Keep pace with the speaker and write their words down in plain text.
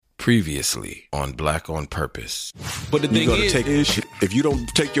Previously on Black on Purpose. But the thing is, if you don't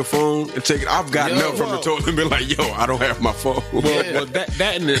take your phone and take it, I've gotten up from the toilet and been like, yo, I don't have my phone. well,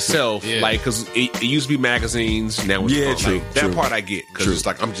 that in itself, like, because it used to be magazines, now it's phone. True, like, that part I get, because it's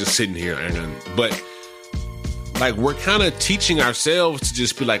like, I'm just sitting here, but like, we're kind of teaching ourselves to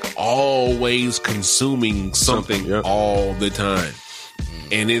just be like always consuming something all the time.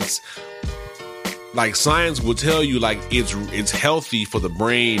 And it's like, science will tell you, like, it's healthy for the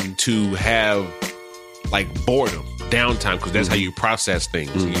brain to have like boredom, downtime, because that's how you process things.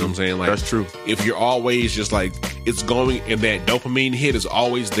 You know what I'm saying? Like, that's true. If you're always just like, it's going, and that dopamine hit is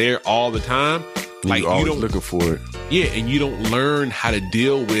always there all the time, like, you're always looking for it. Yeah, and you don't learn how to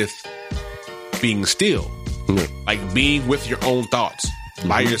deal with being still, like being with your own thoughts.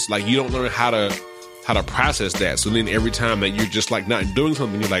 By just like, you don't learn how to process that. So then every time that you're just like not doing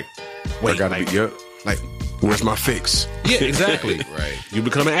something, you're like, wait, I gotta be, like, where's my fix? Yeah, exactly. Right. You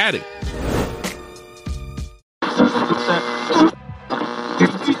become an addict.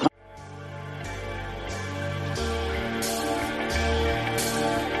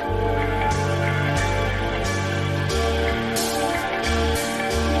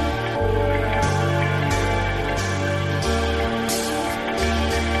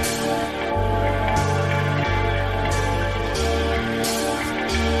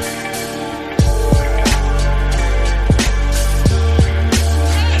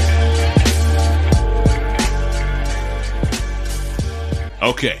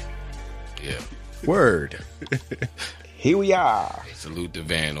 Okay. Yeah. Word. Here we are. Salute the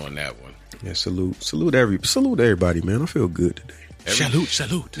van on that one. Yeah, salute everybody, man. I feel good today.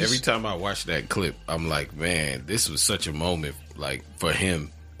 Salute. Every time I watch that clip, I'm like, man, this was such a moment, like, for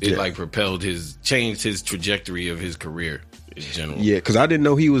him. It like changed his trajectory of his career in general. Yeah, because I didn't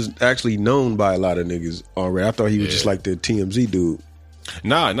know he was actually known by a lot of niggas already. I thought he was just like the TMZ dude.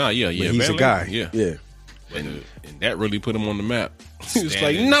 Yeah. But he's a guy. Yeah. And that really put him on the map. It's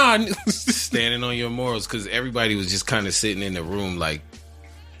like, standing on your morals, because everybody was just kind of sitting in the room like,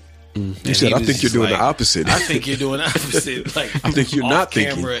 he said, I think you're doing the opposite. I think you're doing the opposite. Like, I think you're not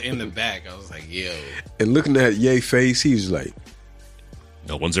thinking. Camera in the back. I was like, yo. And looking at Ye's face, he was like,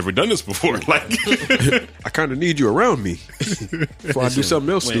 no one's ever done this before. Like, I kind of need you around me before I do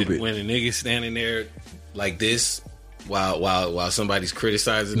something else stupid. When a nigga's standing there like this, while somebody's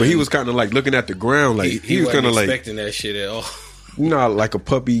criticizing but him, he was kind of like looking at the ground, like he was kind of like expecting that shit at all. You know, like a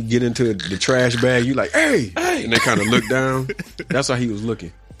puppy get into the trash bag. You like, hey, and they kind of look down. That's how he was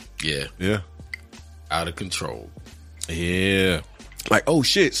looking. Yeah. Out of control. Yeah. Like, oh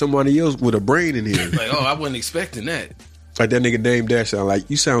shit, somebody else with a brain in here. Like, oh, I wasn't expecting that. Like that nigga Dame Dash sound like,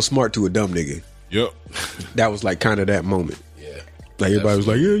 you sound smart to a dumb nigga. Yep. That was like kind of that moment. Yeah. Like everybody was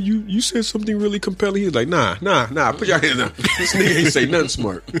like, yeah, you said something really compelling. He was like, nah, put your hands down. This nigga ain't say nothing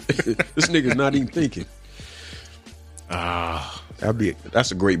smart. This nigga's not even thinking.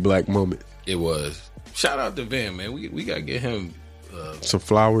 That's a great black moment. It was. Shout out to Van, man. We gotta get him some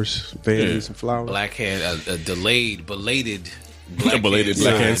flowers. Van needs some flowers. Black hand, a belated black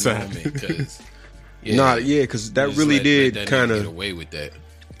hand sign. Because that really did kind of get away with that.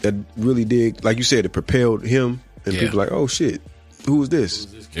 That really did, like you said, it propelled him, and people like, oh shit, who was this?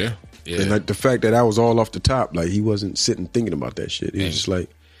 Yeah. And like the fact that I was all off the top, like he wasn't sitting thinking about that shit. He was just like,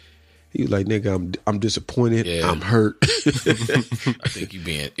 nigga, I'm disappointed. Yeah. I'm hurt. I think you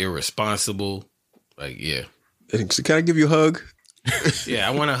being irresponsible. Like, yeah. So can I give you a hug? Yeah,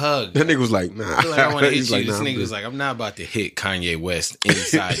 I want a hug. That nigga was like, nah. I feel like I want to hit you. Like, this nigga was like, I'm not about to hit Kanye West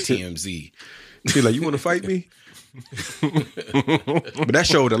inside TMZ. He's like, you want to fight me? But that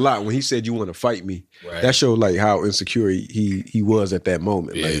showed a lot when he said, you want to fight me. Right. That showed like how insecure he was at that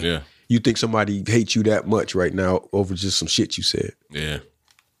moment. Yeah, like, you think somebody hates you that much right now over just some shit you said.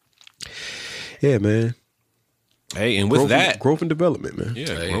 Yeah, man. Hey, and with growth and development, man.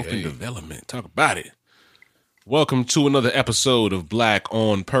 Yeah, growth and development. Talk about it. Welcome to another episode of Black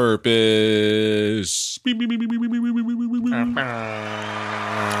on Purpose. Hey.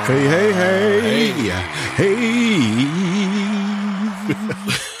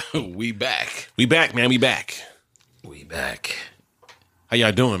 We back. We back, man. We back. How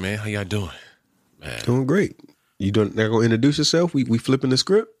y'all doing, man? Man. Doing great. You not gonna introduce yourself? We flipping the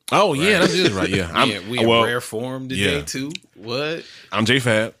script? Oh yeah, that is right. Yeah, we in rare form today too. What? I'm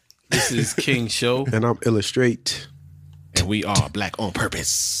J-Fab. This is King Show, and I'm Illustrate, and we are Black on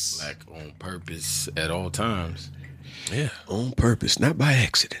Purpose. Black on purpose at all times. Yeah, on purpose, not by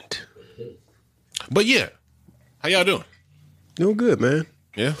accident. But yeah, how y'all doing? Doing good, man.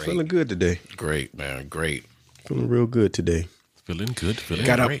 Yeah, feeling good today. Great, man. Great. Feeling real good today. Feeling good.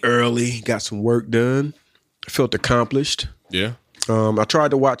 Got up early, got some work done. Felt accomplished. Yeah. I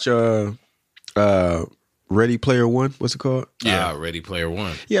tried to watch Ready Player One. What's it called? Yeah, Ready Player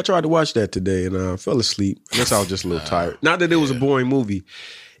One. Yeah, I tried to watch that today and I fell asleep. I guess I was just a little tired. Not that it was a boring movie.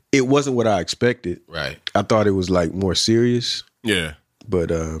 It wasn't what I expected. Right. I thought it was like more serious. Yeah. But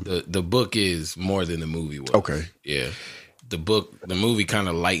the book is more than the movie was. Okay. Yeah. The movie kind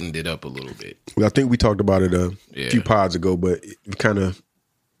of lightened it up a little bit. Well, I think we talked about it a few pods ago, but it kind of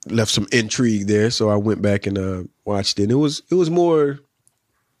left some intrigue there. So I went back and watched it. And it was more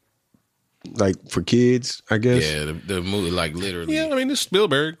like for kids, I guess. Yeah, the movie, like literally. Yeah, I mean, it's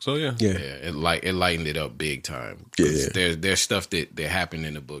Spielberg, so yeah. Yeah, it lightened it up big time. Yeah. There's stuff that happened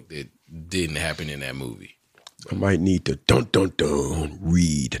in the book that didn't happen in that movie. I might need to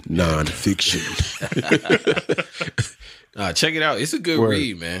read nonfiction. Check it out. It's a good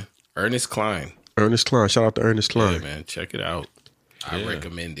read, man. Ernest Cline. Ernest Cline. Shout out to Ernest Cline. Yeah, man. Check it out. I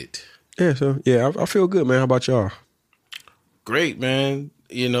recommend it. Yeah, so I feel good, man. How about y'all? Great, man.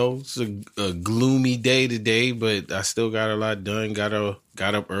 You know, it's a gloomy day today, but I still got a lot done. Got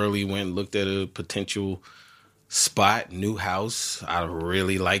up early, went and looked at a potential spot, new house. I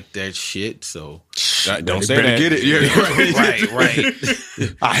really like that shit. So don't say that. Get it? Yeah,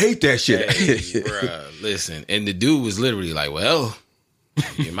 right. I hate that shit. Hey, bruh, listen, and the dude was literally like, "Well,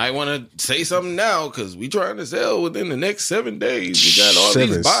 you might want to say something now because we trying to sell within the next 7 days. We got all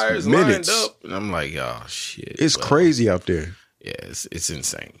these buyers lined up." And I'm like, "Oh shit, it's crazy out there." Yeah, it's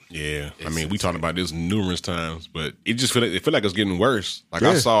insane. Yeah, I mean, we talked about this numerous times, but it just feel like it's getting worse. Like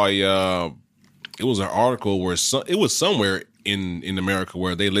I saw it was an article where it was somewhere in America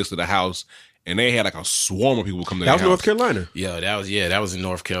where they listed a house and they had like a swarm of people come to their house. That was North Carolina. Yeah, that was in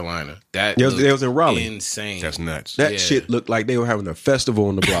North Carolina. That was in Raleigh. Insane. That's nuts. That shit looked like they were having a festival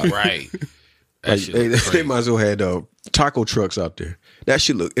on the block. Right. Like they might as well had taco trucks out there. That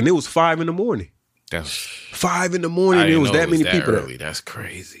shit looked, and it was 5 a.m. That's 5 a.m. There was that many people early. That's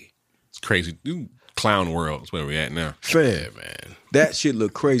crazy. It's crazy. Dude, clown world is where we at now. Fam, man. That shit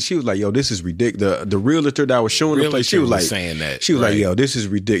looked crazy. She was like, "Yo, this is ridiculous." The realtor that was showing the place, she was like, saying that. She was like, "Yo, this is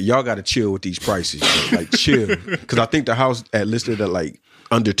ridiculous. Y'all got to chill with these prices. Like, chill." Because I think the house listed at like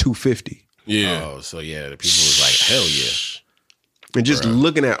under $250. Yeah. Oh, so yeah, the people was like, "Hell yeah!" And just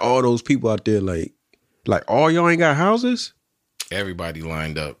looking at all those people out there, like all y'all ain't got houses. Everybody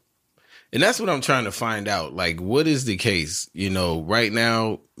lined up. And that's what I'm trying to find out. Like, what is the case? You know, right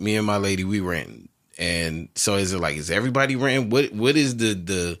now, me and my lady, we renting. And so is everybody renting? What is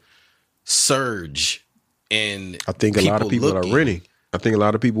the surge in I think a lot of people are renting. I think a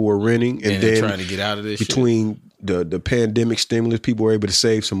lot of people were renting. And then trying to get out of this between the pandemic stimulus, people were able to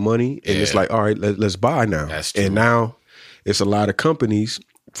save some money. And it's like, all right, let's buy now. That's true. And now it's a lot of companies.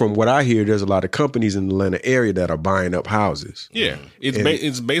 From what I hear, there's a lot of companies in the Atlanta area that are buying up houses. Yeah,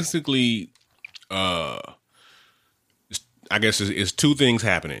 it's basically, I guess it's two things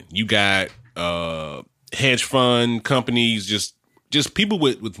happening. You got hedge fund companies, just people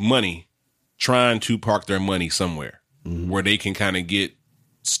with money trying to park their money somewhere where they can kind of get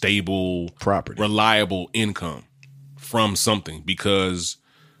stable, property, reliable income from something because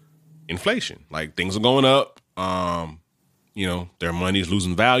inflation, like things are going up. You know, their money is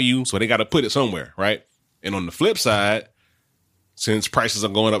losing value, so they got to put it somewhere, right? And on the flip side, since prices are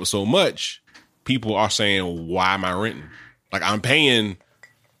going up so much, people are saying, why am I renting? Like, I'm paying,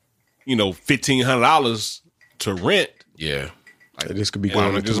 $1,500 to rent. Yeah. Like, this could be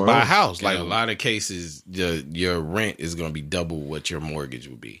going to just buy a house. Like, in a lot of cases, your rent is going to be double what your mortgage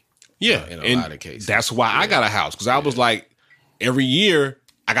would be. Yeah. In a lot of cases. That's why I got a house, because I was like, every year,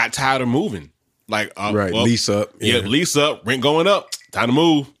 I got tired of moving. Like, lease up. Yeah, lease up, rent going up. Time to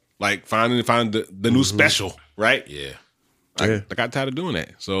move. Like, find the new special, right? Yeah. I got tired of doing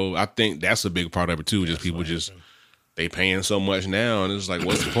that. So I think that's a big part of it too. Just people they paying so much now, and it's like,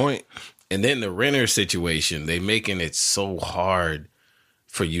 what's the point? And then the renter situation, they making it so hard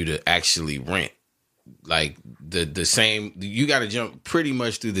for you to actually rent. Like the same, you got to jump pretty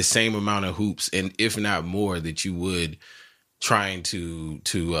much through the same amount of hoops, and if not more, that you would trying to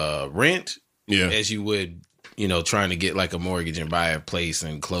rent. Yeah. As you would, trying to get like a mortgage and buy a place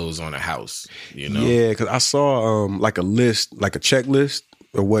and close on a house, Yeah, because I saw like a list, like a checklist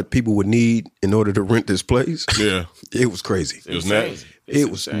of what people would need in order to rent this place. Yeah. It was crazy. It was nuts. It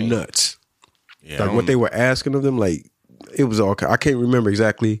was nuts. Yeah, like what they were asking of them, like it was all. I can't remember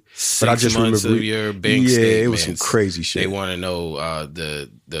exactly, but I just remember of your bank statements. It was some crazy shit. They want to know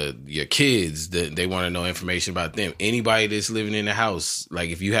your kids. They want to know information about them. Anybody that's living in the house, like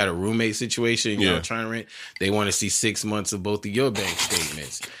if you had a roommate situation, trying to rent, they want to see 6 months of both of your bank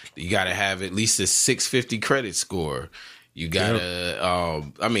statements. You got to have at least a 650 credit score. You gotta,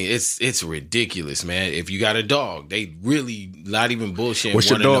 I mean, it's ridiculous, man. If you got a dog, they really not even bullshit. What's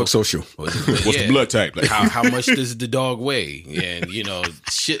your dog social? What's the blood type? Like? How much does the dog weigh? And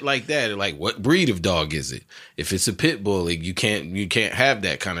shit like that. Like, what breed of dog is it? If it's a pit bull, like, you can't have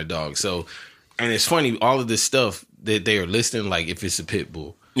that kind of dog. So, and it's funny, all of this stuff that they are listing, like if it's a pit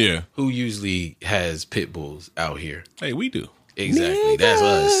bull, who usually has pit bulls out here? Hey, we do. Exactly, that's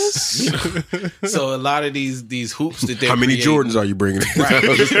us. So a lot of these hoops that they how many Jordans are you bringing?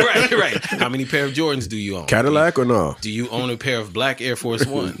 Right. How many pair of Jordans do you own? Cadillac or no? Do you own a pair of black Air Force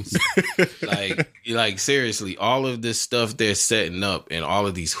Ones? like seriously, all of this stuff they're setting up and all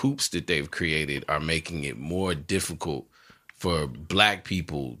of these hoops that they've created are making it more difficult for black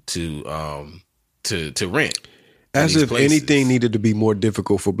people to rent. As if anything needed to be more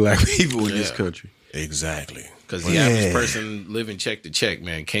difficult for black people in this country. Exactly. Because the average person living check to check,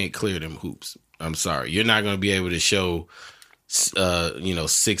 man, can't clear them hoops. I'm sorry. You're not going to be able to show,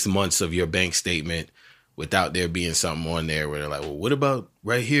 6 months of your bank statement without there being something on there where they're like, well, what about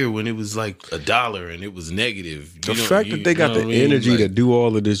right here when it was like $1 and it was negative? The fact that they got the energy to do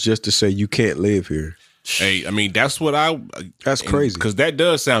all of this just to say you can't live here. Hey, I mean, that's crazy. Because that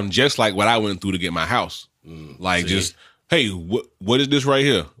does sound just like what I went through to get my house. Hey, what is this right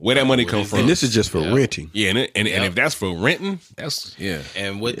here? Where that money come from? And this is just for renting. Yeah, and if that's for renting, that's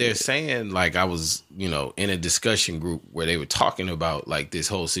And what they're saying, like I was, in a discussion group where they were talking about like this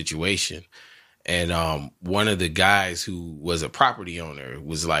whole situation, and one of the guys who was a property owner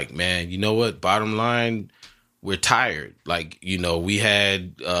was like, "Man, you know what? Bottom line, we're tired. Like, we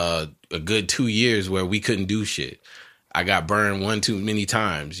had a good 2 years where we couldn't do shit." I got burned one too many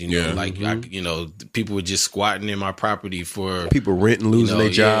times, people were just squatting in my property for people renting, losing their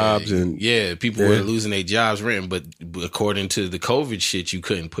jobs, and people were losing their jobs renting. But according to the COVID shit, you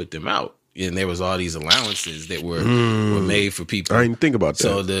couldn't put them out, and there was all these allowances that were made for people. I didn't think about that.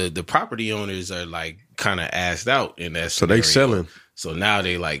 So the property owners are like kind of assed out in that. So they selling. So now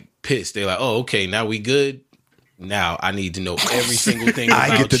they like pissed. They're like, oh, okay, now we good. Now I need to know every single thing about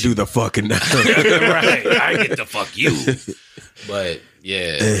I get to do the fucking right. I get to fuck you. But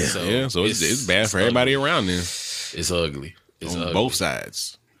so it's bad for everybody around there. It's ugly. It's on ugly. both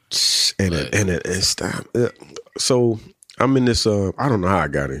sides. And stop. So I'm in this I don't know how I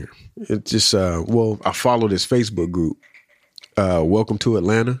got in here. It just I follow this Facebook group. Welcome to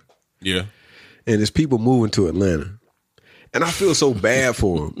Atlanta. Yeah. And there's people moving to Atlanta. And I feel so bad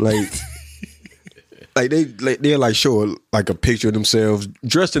for them. They're like show like a picture of themselves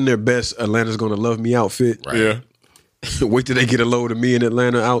dressed in their best Atlanta's Gonna Love Me outfit. Right. Yeah. Wait till they get a load of me in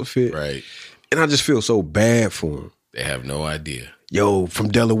Atlanta outfit. Right. And I just feel so bad for them. They have no idea. Yo, from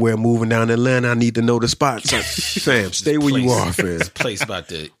Delaware moving down to Atlanta, I need to know the spots. Fam, stay where you are, fam. This place about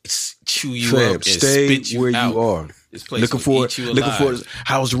to chew you fam, up and stay spit you where out. you are. This place looking for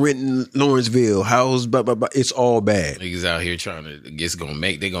house rent in Lawrenceville, house blah blah blah. It's all bad. Niggas out here trying to they're gonna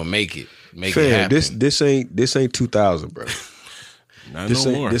make it. Make fam, it happen. This ain't 2000, bro.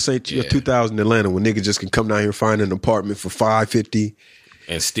 This ain't 2000 Atlanta when niggas just can come down here and find an apartment for $550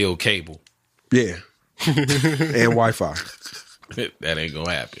 and steal cable. Yeah. And Wi-Fi. That ain't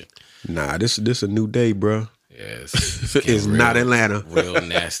gonna happen. Nah, this a new day, bro. Yes, it's not Atlanta. Real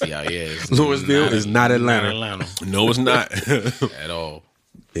nasty out here. Lawrenceville is not Atlanta. No, it's not at all.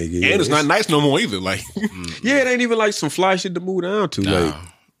 Yeah, and it's not nice no more either. Like, yeah, it ain't even like some fly shit to move down to. Like,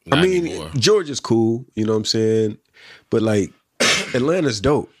 I mean, anymore. Georgia's cool. You know what I'm saying? But like, Atlanta's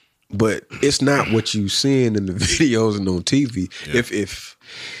dope. But it's not what you seeing in the videos and on TV. Yeah.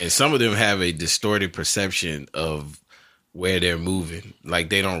 And some of them have a distorted perception of where they're moving. Like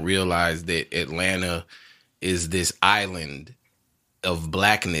they don't realize that Atlanta is this island of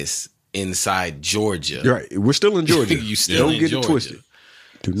blackness inside Georgia. Right. We're still in Georgia. You still don't get it twisted.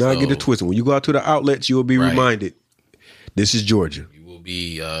 Do not get it twisted. When you go out to the outlets, you'll be reminded this is Georgia. You will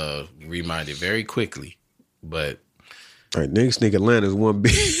be reminded very quickly. But all right, niggas think Atlanta is one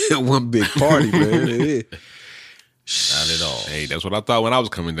big party, man. It is. Not at all. Hey, that's what I thought when I was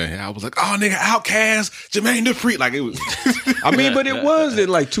coming down here. I was like, oh, nigga, Outkast, Jermaine Dupri. Like, it was. I mean, but it was in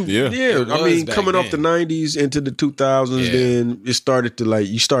like I mean, coming off the 90s into the 2000s, then it started to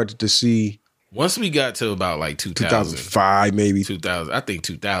you started to see. Once we got to about like 2005, maybe 2000. I think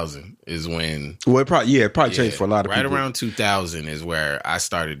 2000 is when. Well, it probably changed for a lot of people. Right around 2000 is where I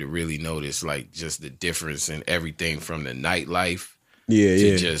started to really notice like just the difference in everything from the nightlife,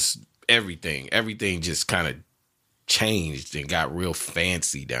 to just everything. Everything just kind of changed and got real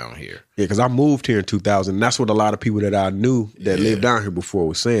fancy down here. Yeah, because I moved here in 2000. And that's what a lot of people that I knew that lived down here before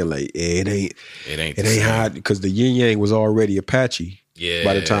was saying. Like, it ain't hot because the yin yang was already Apache. Yeah.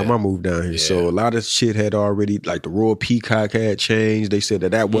 By the time I moved down here, so a lot of shit had already, like the Royal Peacock had changed. They said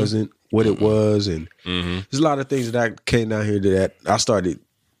that wasn't what it was, and there's a lot of things that came down here that I started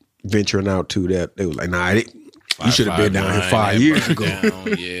venturing out to. That they was like, nah, you should have been down here 5 years ago.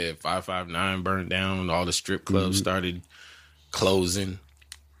 Yeah, 559 burned down. All the strip clubs started closing.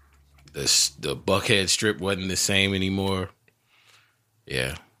 The Buckhead Strip wasn't the same anymore.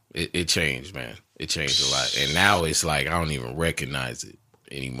 Yeah, it changed, man. It changed a lot, and now it's like I don't even recognize it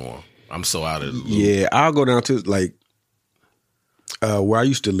anymore. I'm so out of the loop. Yeah, I'll go down to like where I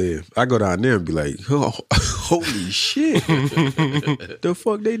used to live. I go down there and be like, oh, holy shit, the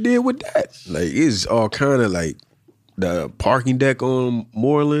fuck they did with that? Like it's all kind of like the parking deck on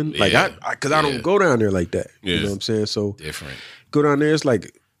Moreland. Like because I don't go down there like that. You know what I'm saying? So different. Go down there. It's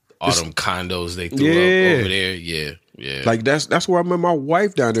like all them condos they threw up over there. Yeah. Yeah. Like that's where I met my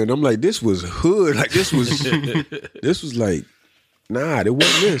wife down there, and I'm like, this was hood. Like this was like, nah, it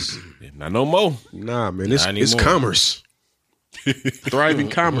wasn't this. Not no more. Nah, man, it's commerce, thriving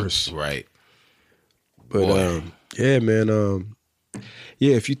commerce, right? But yeah, man,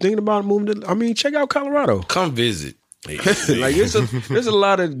 yeah. If you're thinking about moving to, check out Colorado. Come visit. Like there's a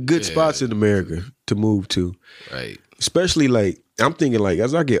lot of good spots in America to move to, right? Especially like I'm thinking like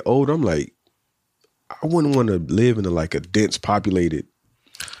as I get older, I'm like, I wouldn't want to live in a dense populated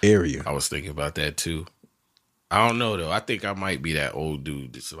area. I was thinking about that too. I don't know though. I think I might be that old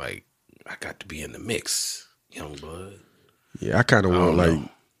dude that's like, I got to be in the mix, young blood. Yeah, I kind of want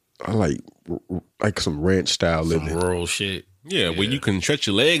I like some ranch style living, some rural shit. Yeah, where you can stretch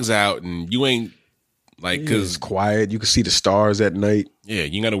your legs out and you ain't like because it's quiet. You can see the stars at night. Yeah,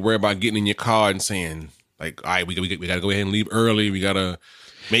 you got to worry about getting in your car and saying like, all right, we got to go ahead and leave early. We got to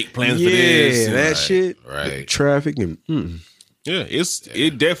make plans for this. Yeah, that shit. Right. Traffic and yeah,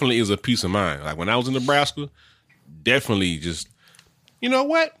 it definitely is a peace of mind. Like when I was in Nebraska, definitely just, you know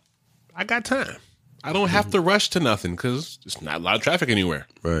what? I got time. I don't have to rush to nothing because there's not a lot of traffic anywhere.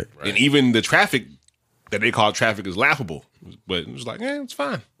 Right. And even the traffic that they call traffic is laughable. But it's like, it's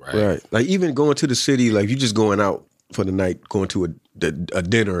fine. Right. Like even going to the city, like you just going out for the night, going to a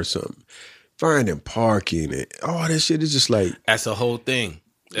dinner or something, finding parking and all that shit is just like. That's a whole thing.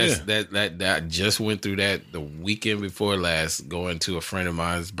 That I just went through that the weekend before last, going to a friend of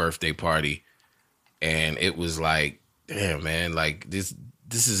mine's birthday party, and it was like, damn man, like this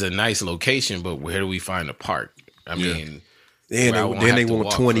is a nice location, but where do we find a park? I mean, then they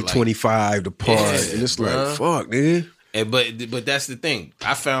want 20, 25 to park, and it's like, fuck, man. And but that's the thing.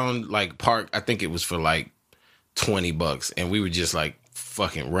 I found like park. I think it was for like $20, and we were just like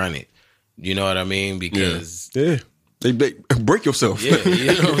fucking run it. You know what I mean? Because They break yourself. Yeah,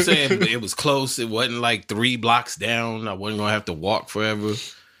 you know what I'm saying? It was close. It wasn't like 3 blocks down. I wasn't going to have to walk forever.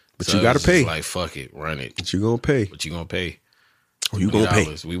 But so you got to pay. Like, fuck it, run it. But you going to pay. But you going to pay. Oh, you going to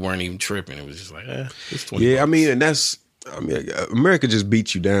pay. We weren't even tripping. It was just like, it's $20. Yeah, America just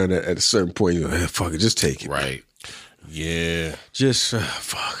beats you down at a certain point. You're like, fuck it, just take it. Right. Yeah. Just,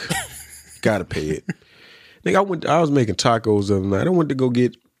 fuck. Got to pay it. Nigga, I was making tacos the other night. I went to go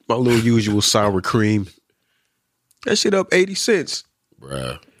get my little usual sour cream. That shit up 80 cents.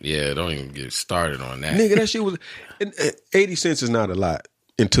 Bruh. Yeah, don't even get started on that. Nigga, that shit was... 80 cents is not a lot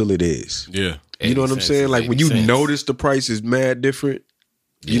until it is. Yeah. You know what I'm saying? Like when you notice the price is mad different,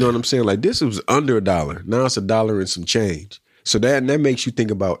 you know what I'm saying? Like this was under $1. Now it's $1 and some change. So that makes you think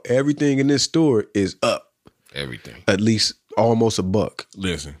about everything in this store is up. Everything. At least almost $1.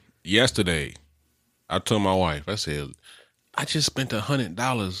 Listen, yesterday, I told my wife, I said, I just spent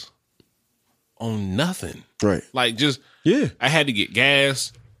 $100 on nothing. Right. Like just, yeah. I had to get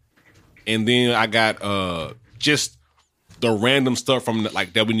gas, and then I got just the random stuff from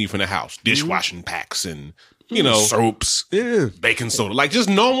that we need from the house. Dishwashing packs and, soaps. Yeah. Baking soda. Like just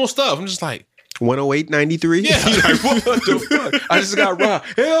normal stuff. I'm just like, $108.93. Yeah. Like, what the fuck? I just got robbed.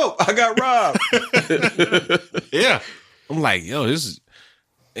 Help! I got robbed. Yeah. I'm like, yo, this is,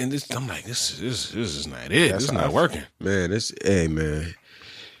 and this. I'm like, this is not it. This is not working. Man, hey man.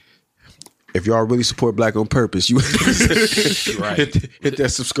 If y'all really support Black on Purpose, you right. hit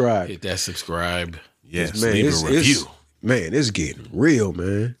that subscribe. Hit that subscribe. Yes, man, leave a review. It's getting real,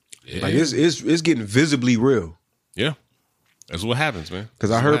 man. Yeah. Like it's getting visibly real. Yeah. That's what happens, man. Because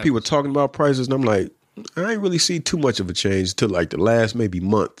I heard people talking about prices, and I'm like, I ain't really see too much of a change until like the last maybe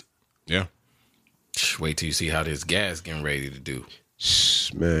month. Yeah. Wait till you see how this gas getting ready to do.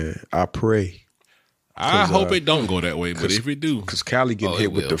 Man, I pray. I hope it don't go that way, but if it do, because Cali getting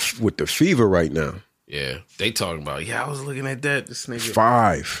hit with the fever right now. Yeah, they talking about. Yeah, I was looking at that. This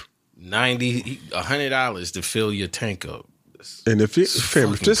nigga $100 to fill your tank up. And if this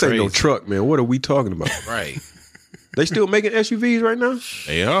ain't no truck, man, what are we talking about? Right. They still making SUVs right now?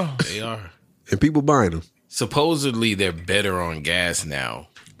 They are. They are. And people buying them. Supposedly they're better on gas now,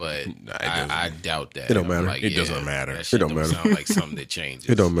 but I doubt that. It don't matter. Like, it doesn't matter. That shit don't matter. Sound like something that changes.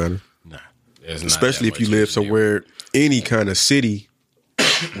 It don't matter. Nah. Especially if you live somewhere, any kind of city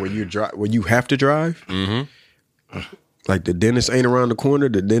where you have to drive. Mm-hmm. Like the dentist ain't around the corner.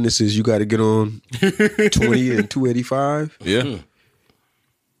 The dentist is you got to get on 20 and 285. Yeah.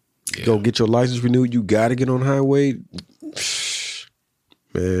 Go get your license renewed. You got to get on highway.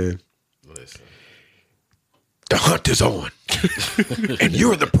 Man. Listen. The hunt is on. And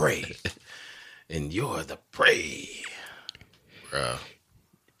you're the prey. And you're the prey. Bruh.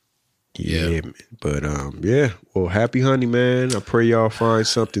 Yeah, man. But yeah. Well, happy hunting, man. I pray y'all find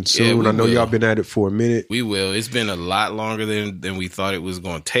something soon. I know y'all been at it for a minute. We will. It's been a lot longer than we thought it was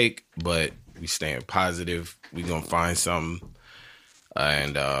going to take, but we staying positive. We gonna find something.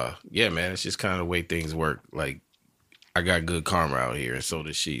 And yeah, man, it's just kind of the way things work. Like, I got good karma out here, and so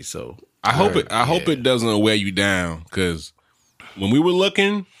does she. So I hope it doesn't wear you down, because when we were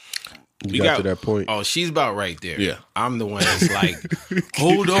looking, we got to that point. Oh, she's about right there. Yeah, I'm the one that's like,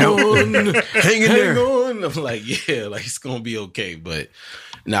 hold on, hang on. I'm like, yeah, like it's gonna be okay. But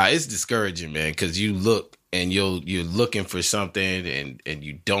nah, it's discouraging, man, because you look and you're looking for something and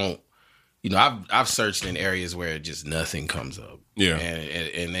you don't. You know, I've searched in areas where just nothing comes up. Yeah,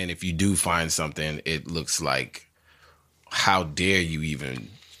 and then if you do find something, it looks like, how dare you even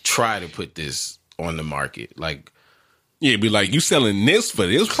try to put this on the market? Like, yeah, be like, you selling this for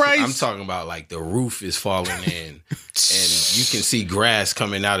this price? I'm talking about like the roof is falling in, and you can see grass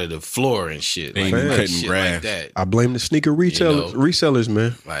coming out of the floor and shit. Like, cutting grass. Like that. I blame the sneaker resellers,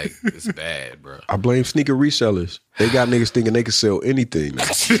 man. Like, it's bad, bro. I blame sneaker resellers. They got niggas thinking they can sell anything.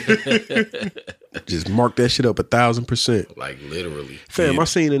 Just mark that shit up 1,000%. Like, literally. Fam, I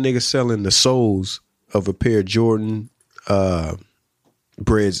seen a nigga selling the soles of a pair of Jordan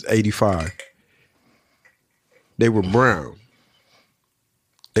Breads 85. They were brown.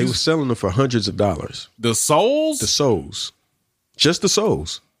 They were selling them for hundreds of dollars. The soles? The soles. Just the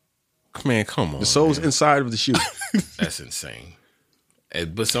soles. Man, come on. The soles inside of the shoe. That's insane.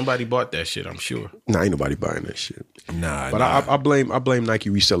 But somebody bought that shit, I'm sure. Nah, ain't nobody buying that shit. Nah. But I blame Nike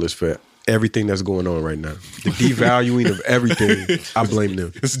resellers for everything that's going on right now. The devaluing of everything, I blame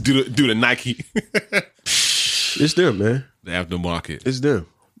them. Let's do the Nike. It's them, man. The aftermarket. It's them.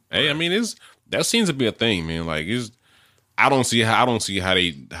 Hey, I mean, that seems to be a thing, man. Like, I don't see how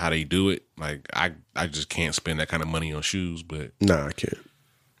they do it. Like, I just can't spend that kind of money on shoes. But nah, I can't.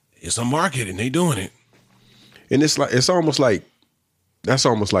 It's a market, and they doing it. And it's almost like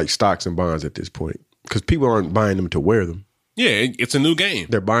stocks and bonds at this point, because people aren't buying them to wear them. Yeah, it's a new game.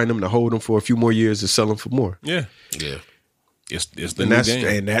 They're buying them to hold them for a few more years to sell them for more. Yeah. It's the new game.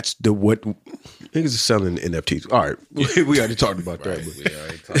 And that's what niggas are selling NFTs. All right, we already talked about that. But. We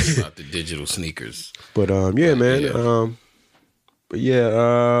already talked about the digital sneakers. But yeah, man. Yeah. But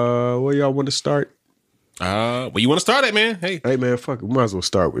yeah, where y'all want to start? Well, you want to start it, man? Hey, man, fuck it. We might as well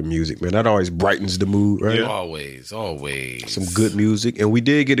start with music, man. That always brightens the mood, right? Yeah. Always. Some good music, and we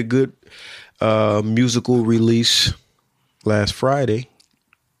did get a good musical release last Friday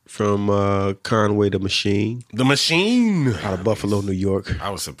from Conway the Machine. The Machine. Out of Buffalo, New York. I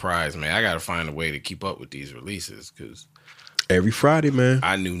was surprised, man. I got to find a way to keep up with these releases, because every Friday, man.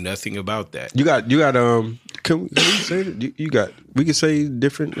 I knew nothing about that. You got can we say that? We can say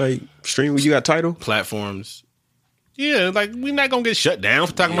different, like, stream. You got Tidal? Platforms. Yeah, like, we're not going to get shut down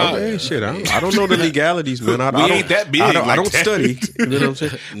for talking about it. Shit, I don't know the legalities, man. I ain't that big. I don't study. You know what I'm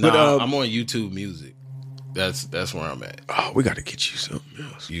saying? Nah, I'm on YouTube Music. That's where I'm at. Oh, we got to get you something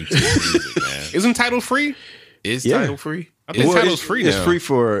else. YouTube Music, man. Isn't Tidal free? Is Tidal free? I think Tidal's free now. It's free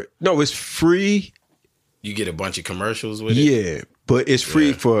it's free. You get a bunch of commercials with it? Yeah, but it's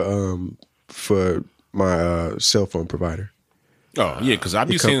free for my cell phone provider. Oh, yeah, because I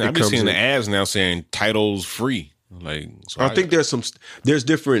be seeing the ads now saying Tidal's free. Like, so I think there's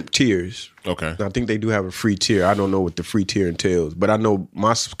different tiers. Okay. I think they do have a free tier. I don't know what the free tier entails, but I know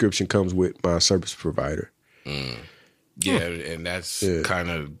my subscription comes with my service provider. Yeah, and that's kind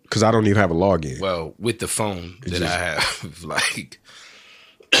of because I don't even have a login. Well, with the phone that I have, like,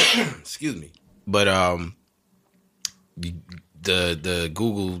 excuse me, but the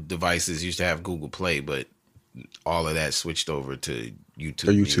Google devices used to have Google Play, but all of that switched over to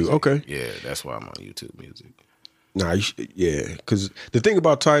YouTube. YouTube, okay. Yeah, that's why I'm on YouTube Music. Nah, because the thing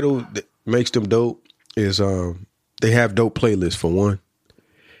about Tidal that makes them dope is they have dope playlists for one,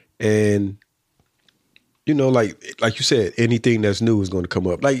 and you know, like you said, anything that's new is going to come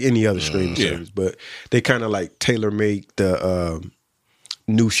up, like any other streaming service. But they kind of like tailor make the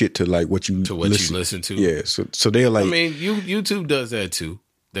new shit to like what you listen to. Yeah, so they're like. I mean, YouTube does that too.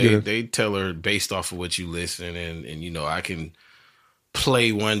 They tailor based off of what you listen, and you know, I can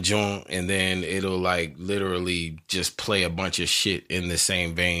play one joint and then it'll like literally just play a bunch of shit in the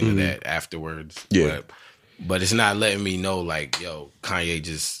same vein of that afterwards. Yeah. But it's not letting me know like, yo, Kanye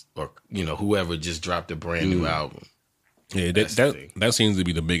just, or you know, whoever just dropped a brand new album. Yeah, that seems to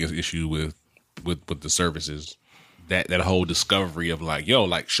be the biggest issue with the services. That whole discovery of like, yo,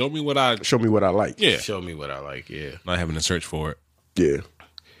 like show me what I like. Yeah. Show me what I like, yeah. Not having to search for it. Yeah.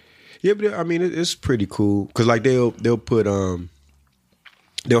 Yeah, but I mean it's pretty cool. Cause like they'll put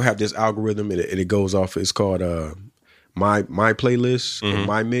they'll have this algorithm and it goes off, it's called my playlist or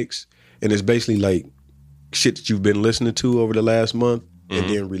my mix. And it's basically like shit that you've been listening to over the last month and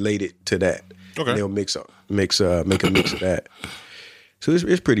then relate it to that. Okay. And they'll make a mix of that. So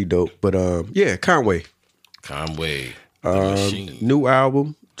it's pretty dope. But yeah, Conway. New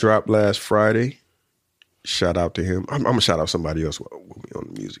album dropped last Friday. Shout out to him. I'm gonna shout out somebody else with me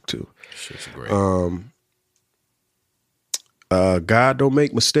on the music too. Shit's great. God Don't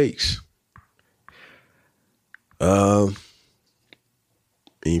Make Mistakes. And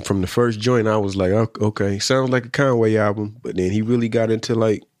from the first joint, I was like, okay, sounds like a Conway album. But then he really got into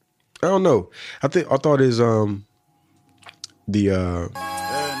like, I don't know. I thought his the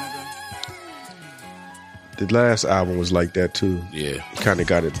last album was like that too. Yeah, he kind of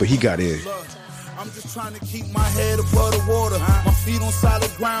got it, but he got in. I'm just trying to keep my head above the water. My feet on solid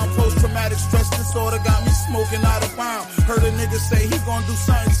ground. Post-traumatic stress disorder got me smoking out of bound. Heard a nigga say he gonna do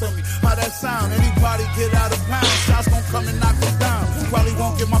something to me. How that sound? Anybody get out of bounds? Shots gon' come and knock us down. Probably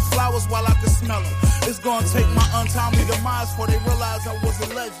won't get my flowers while I can smell them. It's gonna take my untimely demise before they realize I was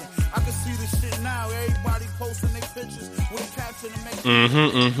a legend. I can see the shit now. Everybody posting their pictures with a caption to make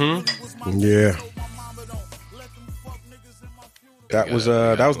Yeah. That was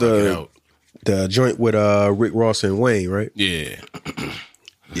the joint with Rick Ross and Wayne, right? Yeah.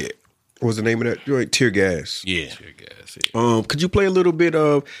 Yeah. What was the name of that joint? Tear Gas. Yeah. Tear Gas. Yeah. Could you play a little bit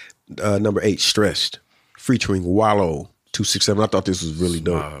of number 8, Stressed, featuring Wallow 267? I thought this was really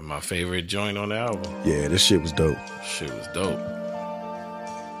dope. My favorite joint on the album. Yeah, this shit was dope. Shit was dope.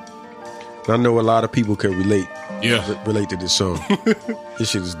 I know a lot of people can relate. Yeah. Relate to this song. This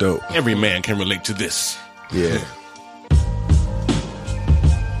shit is dope. Every man can relate to this. Yeah.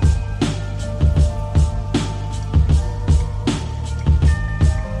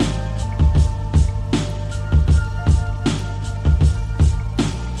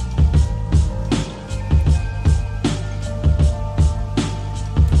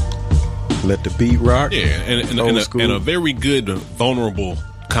 Let the beat rock. Yeah, and a very good, vulnerable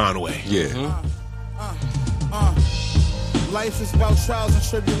Conway. Yeah. Life is about trials and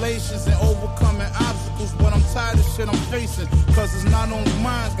tribulations and overcoming obstacles, but I'm tired of shit I'm facing. Cause it's not only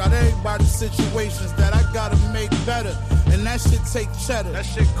mine, got everybody's situations that I gotta make better. And that shit take cheddar. That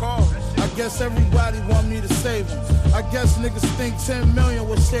shit call. I guess everybody want me to save them. I guess niggas think 10 million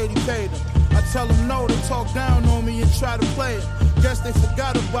was Shady paid them. I tell them no, they talk down on me and try to play it. Guess they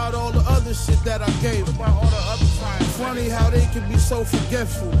forgot about all the other shit that I gave them. About all the other times. Funny how they can be so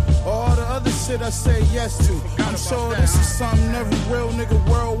forgetful. All the other shit I say yes to. I'm sure this is something every real nigga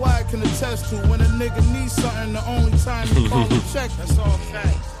worldwide can attest to. When a nigga needs something, the only time he call and check. That's all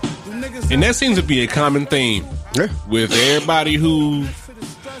facts. And that seems to be a common theme with everybody who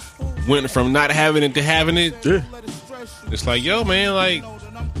went from not having it to having it. Yeah. It's like, yo, man, like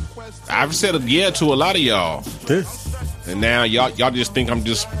I've said yeah to a lot of y'all. Yeah. And now y'all just think I'm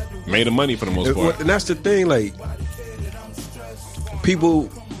just made of money for the most part. And that's the thing, like people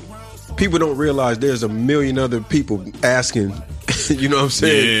don't realize there's a million other people asking, you know what I'm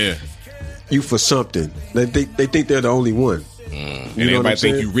saying? Yeah. You for something. They think they're the only one. And everybody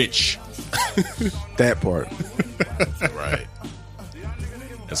think you rich. That part. Right.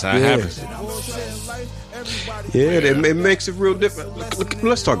 That's how it happens. Yeah, it makes it real different.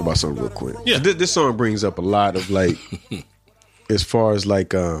 Let's talk about something real quick. Yeah. This song brings up a lot of like, as far as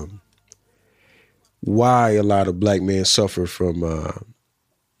like, why a lot of black men suffer from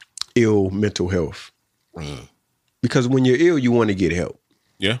ill mental health. Because when you're ill, you want to get help.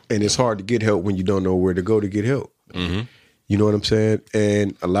 Yeah. And it's hard to get help when you don't know where to go to get help. Mm-hmm. You know what I'm saying?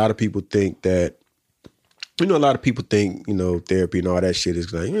 And a lot of people think that, therapy and all that shit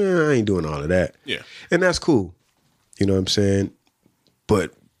is like, I ain't doing all of that. Yeah. And that's cool. You know what I'm saying?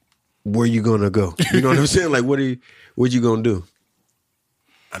 But where you gonna go? You know what I'm saying? Like, what you gonna do?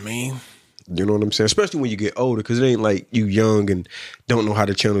 I mean, you know what I'm saying? Especially when you get older, because it ain't like you young and don't know how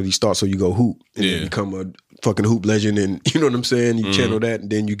to channel these thoughts, so you go hoop and then become a fucking hoop legend, and you know what I'm saying? You channel that, and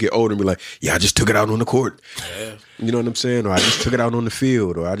then you get older and be like, yeah, I just took it out on the court. Yeah. You know what I'm saying? Or I just took it out on the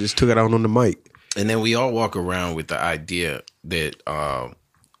field, or I just took it out on the mic. And then we all walk around with the idea that,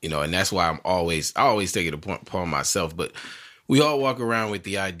 you know, and that's why I always take it upon myself, but we all walk around with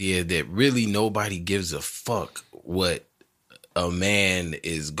the idea that really nobody gives a fuck what a man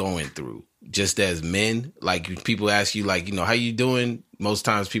is going through. Just as men, like people ask you, like, you know, how you doing? Most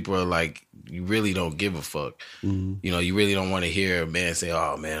times people are like, you really don't give a fuck. Mm-hmm. You know, you really don't want to hear a man say,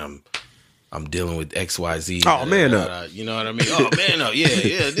 oh man, I'm dealing with XYZ. Oh, man up. You know what I mean? Oh, man up.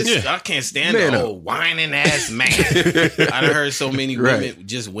 Yeah. I can't stand the old whining ass man. I done heard so many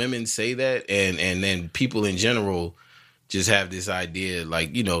women say that, and then people in general just have this idea,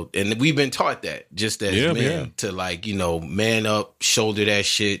 like, you know, and we've been taught that just as men to, like, you know, man up, shoulder that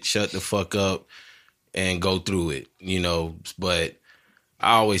shit, shut the fuck up, and go through it, you know. But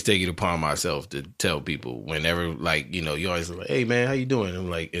I always take it upon myself to tell people whenever, like, you know, you always like, hey man, how you doing? I'm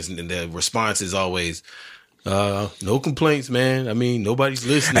like, and the response is always, no complaints, man. I mean, nobody's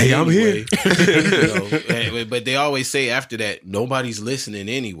listening. Hey, I'm here. You know? But they always say after that, nobody's listening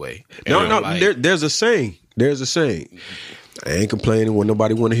anyway. And no. Like, there's a saying. I ain't complaining when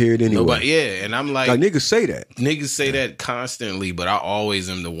nobody want to hear it anyway. And I'm like niggas say that. Niggas say that constantly, but I always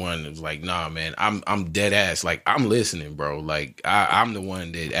am the one that's like, nah, man, I'm dead ass. Like, I'm listening, bro. Like, I'm the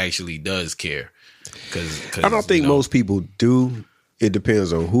one that actually does care. Cause I don't think most people do. It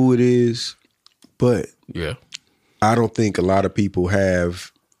depends on who it is, but yeah, I don't think a lot of people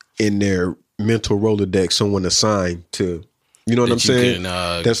have in their mental Rolodex someone assigned to. You know what I'm saying?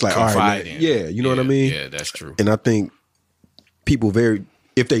 That's like, all right, man. Yeah, you know what I mean? Yeah, that's true. And I think people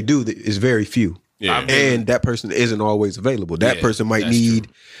if they do, it's very few. Yeah. And that person isn't always available. That person might need,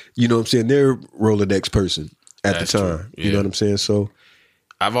 you know what I'm saying, their Rolodex person at the time. Yeah. You know what I'm saying? So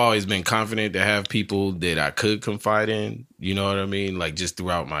I've always been confident to have people that I could confide in, you know what I mean? Like, just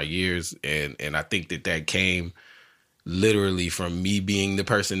throughout my years. And I think that came literally from me being the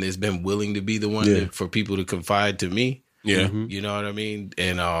person that's been willing to be the one for people to confide to me. Yeah. You know what I mean?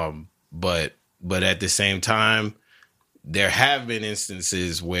 And but at the same time, there have been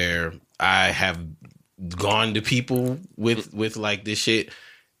instances where I have gone to people with like this shit,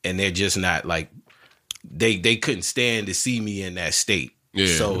 and they're just not like, they couldn't stand to see me in that state.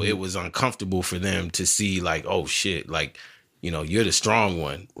 Yeah. So it was uncomfortable for them to see, like, oh shit, like, you know, you're the strong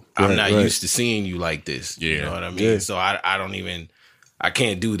one. I'm not used to seeing you like this. Yeah. You know what I mean? Yeah. So I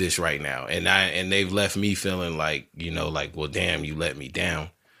can't do this right now. And they've left me feeling like, you know, like, well, damn, you let me down.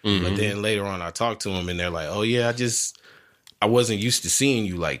 Mm-hmm. But then later on I talk to them and they're like, oh yeah, I wasn't used to seeing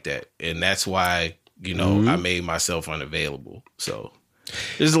you like that. And that's why, you know, I made myself unavailable. So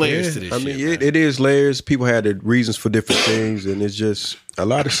there's layers to this shit. I mean, it is layers. People had their reasons for different things. And it's just, a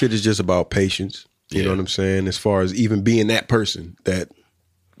lot of shit is just about patience. You know what I'm saying? As far as even being that person that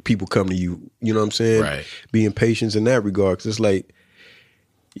people come to you, you know what I'm saying? Right. Being patient in that regard. Because it's like,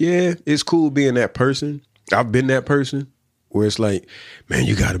 yeah, it's cool being that person. I've been that person where it's like, man,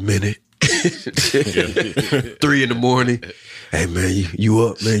 you got a minute. 3 a.m. Hey man, you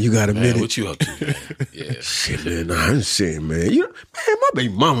up, man? You got a minute? What you up to, man? Yeah, shit, man. I'm saying, man. You know, man, my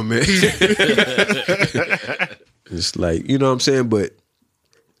baby mama, man. It's like, you know what I'm saying, but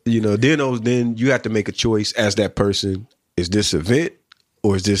you know, then you have to make a choice as that person. Is this a vent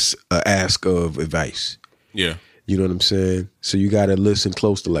or is this an ask of advice? Yeah. You know what I'm saying? So you got to listen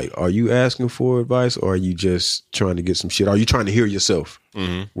close to, like, are you asking for advice or are you just trying to get some shit? Are you trying to hear yourself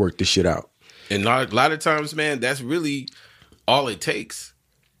work this shit out? And a lot of times, man, that's really all it takes.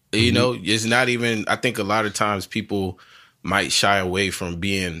 You know, it's not even, I think a lot of times people might shy away from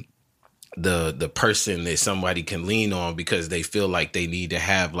being the person that somebody can lean on because they feel like they need to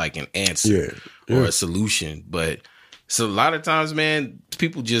have like an answer or a solution. But so a lot of times, man,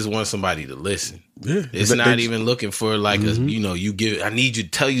 people just want somebody to listen. Yeah. It's not even looking for like a, you know, I need you to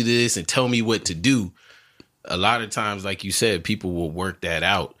tell you this and tell me what to do. A lot of times, like you said, people will work that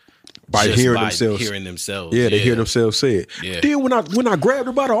out by hearing themselves. Yeah, they hear themselves say it. Yeah. Then when I grabbed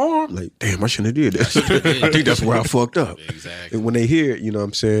her by the arm, like, damn, I shouldn't have did that. I think that's where I fucked up. Exactly. And when they hear it, you know what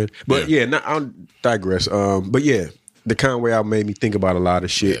I'm saying? But I'll digress. But yeah, the Conway album made me think about a lot of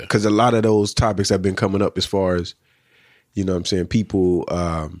shit because a lot of those topics have been coming up as far as, you know what I'm saying, people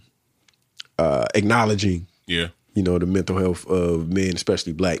acknowledging, you know, the mental health of men,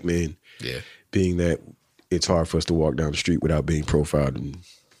 especially black men, being that it's hard for us to walk down the street without being profiled and,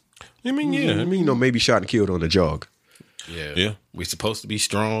 you know, maybe shot and killed on the jog. Yeah. We're supposed to be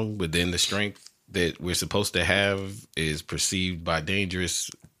strong, but then the strength that we're supposed to have is perceived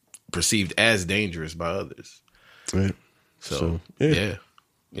as dangerous by others. Right. So yeah,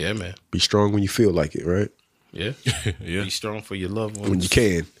 man. Be strong when you feel like it, right? Yeah. Yeah. Be strong for your loved ones. when you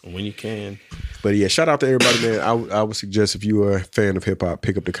can. When you can. But yeah, shout out to everybody, man. I would suggest if you are a fan of hip hop,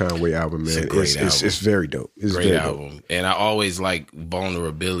 pick up the Conway album, man. It's very dope. It's Great very album. dope. And I always like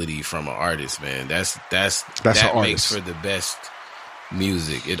vulnerability from an artist, man. That an makes artist. for the best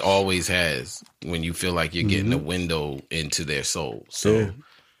music. It always has when you feel like you're getting a window into their soul. So Yeah.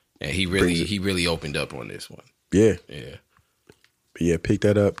 and he really opened up on this one. Yeah. Yeah. But yeah, pick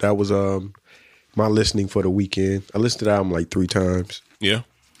that up. That was my listening for the weekend. I listened to the album like 3 times. Yeah.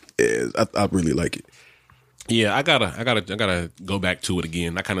 Yeah, I really like it. Yeah, I gotta go back to it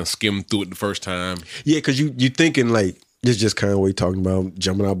again. I kind of skimmed through it the first time. Yeah, because you thinking like this just Conway talking about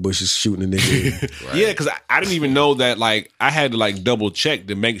jumping out bushes, shooting a nigga. Right. Yeah, because I didn't even know that. Like, I had to like double check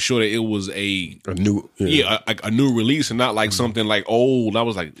to make sure that it was a new a new release and not like something like old. I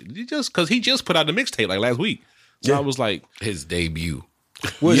was like, because he just put out the mixtape like last week. So Yeah. I was like, His debut.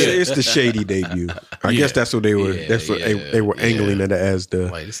 Well, it's the Shady debut. I guess that's what they were. Yeah, that's what they were angling it as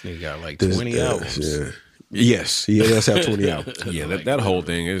the. Like this nigga got like 20 albums. Yeah. Yes, he does have 20 albums. yeah, that whole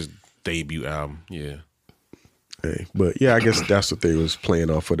thing is debut album. Yeah, Hey, but yeah, I guess that's what they was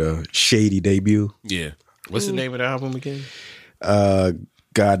playing off of the Shady debut. yeah. What's the name of the album again?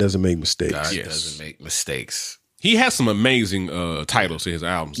 God doesn't make mistakes. God Yes. doesn't make mistakes. He has some amazing titles to his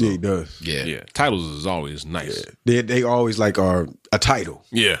albums. Though. Yeah, he does. Yeah. Yeah, titles is always nice. They always like are a title.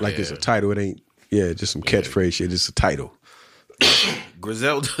 Yeah. Like it's a title. It ain't. Yeah, just some catchphrase shit. It's a title.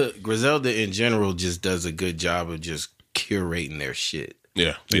 Griselda in general just does a good job of just curating their shit.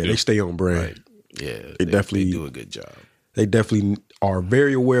 Yeah, They stay on brand. Yeah. They definitely do a good job. They definitely are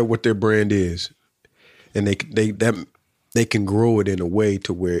very aware of what their brand is, and they can grow it in a way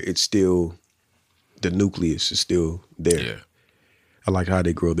to where it's still the nucleus is still there. Yeah. I like how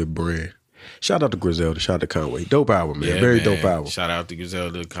they grow their brand. Shout out to Griselda. Shout out to Conway. Dope album, man. Very dope album. Shout out to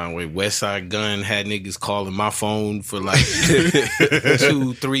Griselda, Conway. Westside Gunn had niggas calling my phone for like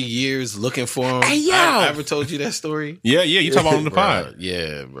 2-3 years looking for him. Hey, yo! I ever told you that story? Yeah. You talk about on the pod. Bruh,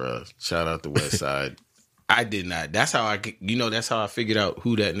 yeah, bro. Shout out to Westside. I did not. That's how I figured out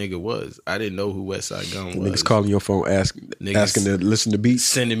who that nigga was. I didn't know who Westside Gunn was. Niggas calling your phone asking to listen to beats.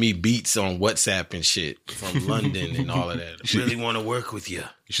 Sending me beats on WhatsApp and shit from London and all of that. I really want to work with you.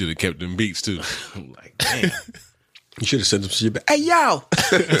 You should have kept them beats too. I'm like, damn. You should have sent some shit back. Hey, yo!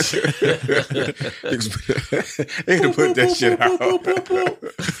 They gonna put that shit out.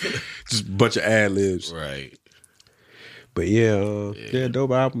 Just a bunch of ad libs. Right. But yeah,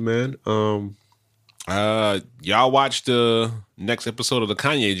 dope album, man. Y'all watched the next episode of the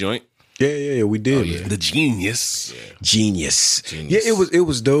Kanye joint, Yeah, we did. yeah. Man. The Genius. Genius. Yeah, it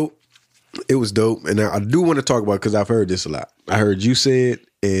was dope. It was dope, and I do want to talk about it because I've heard this a lot. I heard you say it,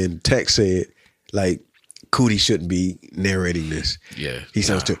 and Tech said like Cootie shouldn't be narrating this. Yeah. He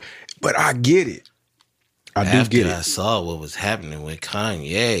sounds too, but I get it. I do get I it. saw what was happening with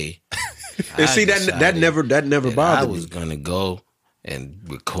Kanye, And see that never I bothered was me. gonna go and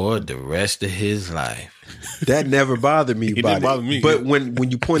record the rest of his life. That never bothered me. didn't about it. bother me, But yeah.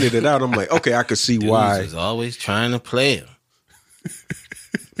 when you pointed it out, I'm like, okay, I could see Dudes why. was always trying to play him,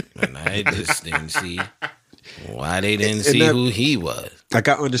 and I just didn't see why they didn't see that- who he was. Like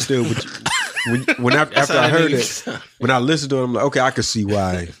I understood when after how I that heard nigga it, when I listened to it, I'm like, okay, I could see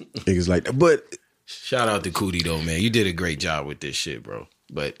why niggas like that. But Shout out to Cootie though, man. You did a great job with this shit, bro.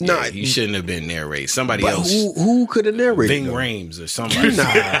 But Nah, you shouldn't have been narrating. Somebody else, who could have narrated? Ving though? Rhames or somebody.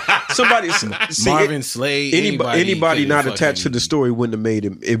 Somebody, see, Marvin Slade. anybody not could've attached to the fucking- story wouldn't have made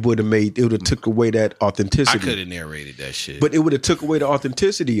him. It would have took away that I authenticity. could have narrated that shit. But it would have took away the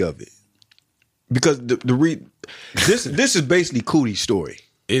authenticity of it because this is basically Cootie's story.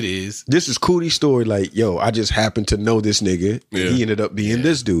 it is. This is Cootie's story. Like, yo, I just happened to know this nigga. Yeah. He ended up being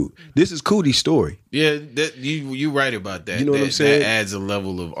this dude. This is Cootie's story. Yeah, you right about that. You know what I'm saying? That adds a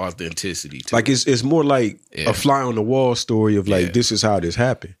level of authenticity to Like it. it's more like Yeah. a fly on the wall story of like Yeah. this is how this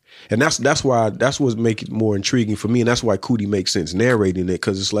happened, and that's what's make it more intriguing for me, and that's why Cootie makes sense narrating it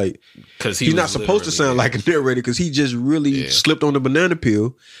because it's like Because he's not supposed to sound like a narrator because he just really slipped on the banana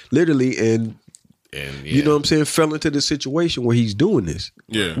peel, literally, and you know what I'm saying, fell into the situation where he's doing this,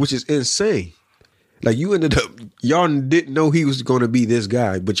 Yeah. which is insane. Like you ended up, y'all didn't know he was going to be this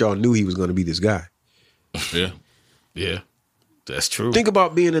guy, but y'all knew he was going to be this guy. Yeah. That's true. Think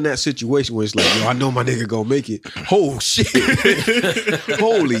about being in that situation where it's like, yo, I know my nigga gonna make it. Oh shit.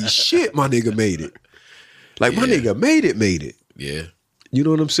 Holy shit, my nigga made it. Like my nigga made it. Yeah. You know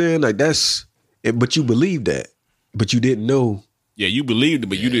what I'm saying? Like but you believed that. But you didn't know. Yeah, you believed it,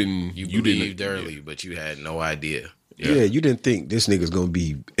 but you didn't. You believed early, but you had no idea. Yeah, you didn't think this nigga's gonna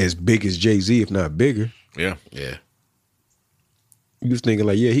be as big as Jay-Z, if not bigger. Yeah. Yeah. You was thinking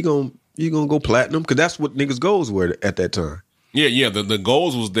like, yeah, he gonna You gonna go platinum? Because that's what niggas' goals were at that time. Yeah. The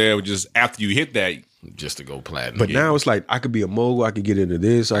goals was there just after you hit that. Just to go platinum. But now it's like I could be a mogul, I could get into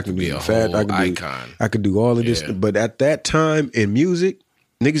this, I could be a fat, whole icon. I could do all of this. But at that time in music,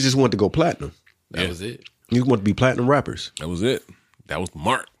 niggas just wanted to go platinum. That was it. You want to be platinum rappers. That was it. That was the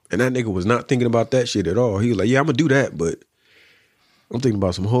mark. And that nigga was not thinking about that shit at all. He was like, yeah, I'm gonna do that, but I'm thinking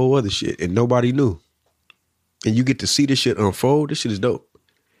about some whole other shit. And nobody knew. And you get to see this shit unfold. This shit is dope.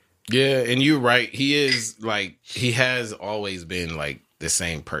 Yeah, and you're right. He has always been like the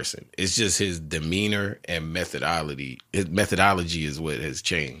same person. It's just his demeanor and methodology. His methodology is what has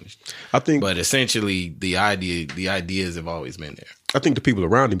changed. I think, but essentially the ideas have always been there. I think the people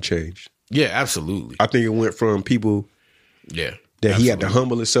around him changed. Yeah, absolutely. I think it went from people that he had to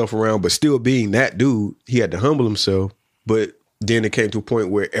humble himself around, but still being that dude, he had to humble himself. But then it came to a point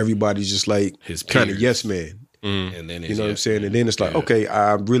where everybody's just like his kind of yes man. And then you know what I'm saying? And then it's like, okay,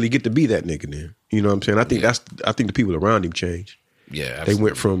 I really get to be that nigga then. You know what I'm saying? I think I think the people around him changed. Yeah, absolutely. They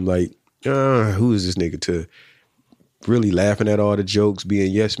went from like, who is this nigga, to really laughing at all the jokes,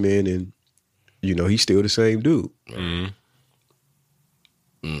 being yes man, and you know, he's still the same dude.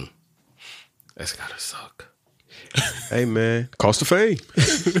 That's gotta suck. Hey man, cost of fame.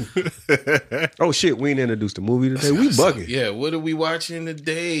 Oh shit, we ain't introduced the movie today. We bugging. Yeah, what are we watching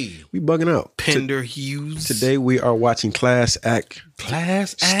today? We bugging out. Pender Hughes. Today we are watching Class Act.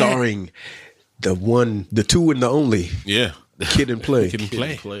 Starring the two and the only. Yeah. Kid and Play. Kid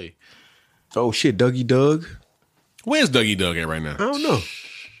and Play. Oh shit, Dougie Doug. Where's Dougie Doug at right now? I don't know.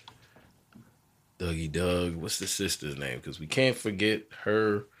 Dougie Doug. What's the sister's name? Because we can't forget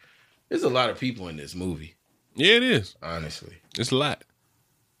her. There's a lot of people in this movie. Yeah, it is. Honestly. It's a lot.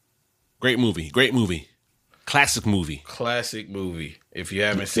 Great movie. Classic movie. If you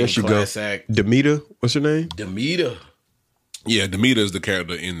haven't seen Class Act. Demita, what's her name? Demita. Yeah, Demita is the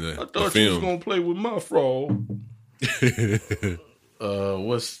character in the film. I thought you was gonna play with my frog.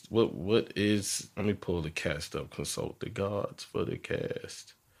 What is? Let me pull the cast up. Consult the gods for the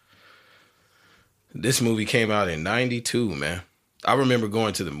cast. This movie came out in '92, man. I remember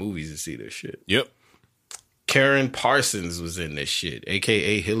going to the movies to see this shit. Yep. Karen Parsons was in this shit,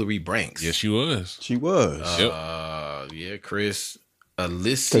 aka Hillary Banks. Yes, she was. She was. Yeah, Chris.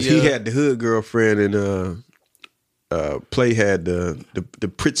 Alicia. Because he had the hood girlfriend and Play had the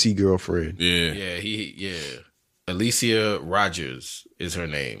pritzy girlfriend. Yeah. Alicia Rogers is her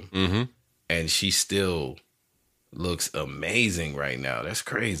name. Mm-hmm. And she still looks amazing right now. That's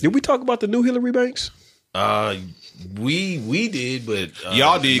crazy. Did we talk about the new Hillary Banks? We did, but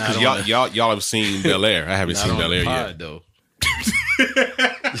y'all did because y'all have seen Bel Air. I haven't seen Bel Air yet, though.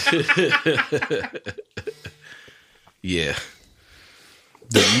 Yeah,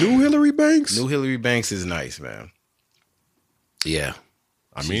 the new Hillary Banks. New Hillary Banks is nice, man. Yeah,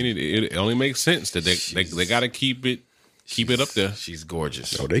 I mean it only makes sense that they got to keep it up there. She's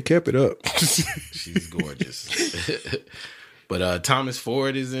gorgeous. Oh, they kept it up. She's gorgeous. But Thomas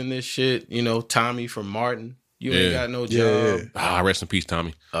Ford is in this shit. You know, Tommy from Martin. You ain't got no job. Rest in peace,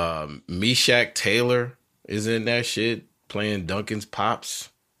 Tommy. Meshach Taylor is in that shit, playing Duncan's pops.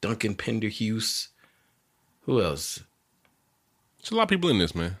 Duncan Pender Hughes. Who else? There's a lot of people in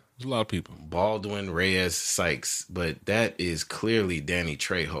this, man. There's a lot of people. Baldwin Reyes Sykes. But that is clearly Danny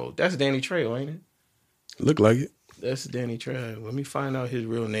Trejo. That's Danny Trejo, ain't it? Look like it. That's Danny Trejo. Let me find out his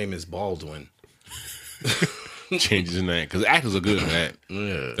real name is Baldwin. Changes his name because actors are good at that.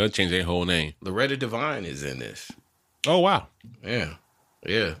 Yeah, they'll change their whole name. Loretta Devine is in this. Oh wow, yeah.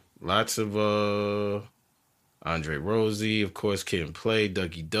 Lots of Andre Rosie, of course. Kid and Play,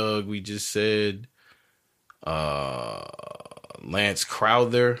 Dougie Doug. We just said Lance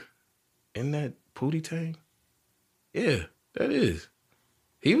Crowther. In that Pootie Tang. Yeah, that is.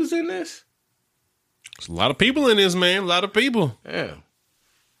 He was in this. There's a lot of people in this, man. A lot of people.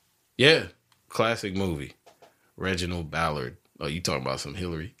 Yeah. Classic movie. Reginald Ballard. Oh, you talking about some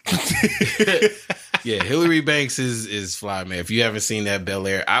Hillary? Yeah, Hillary Banks is fly, man. If you haven't seen that Bel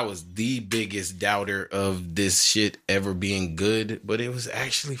Air, I was the biggest doubter of this shit ever being good, but it was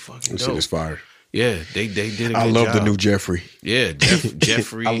actually fucking dope. This shit is fire. Yeah, they did a good job. I love the new Jeffrey. Yeah,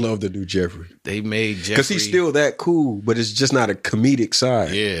 Jeffrey. I love the new Jeffrey. They made Jeffrey because he's still that cool, but it's just not a comedic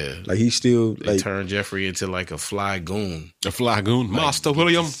side. Yeah, like he's still they turned Jeffrey into like a fly goon. Like, Master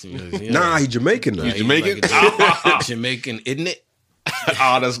William. Nah, he's Jamaican now. He's Jamaican. Like Jamaican, isn't it?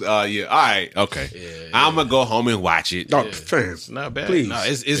 Oh, that's yeah. All right, okay. Yeah. I'm gonna go home and watch it. Oh, fam, it's not bad. Please, no,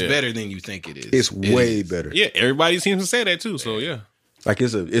 it's better than you think it is. It's way better. Yeah, everybody seems to say that too. So yeah, like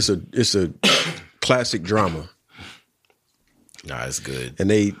it's a classic drama. Nah, it's good. And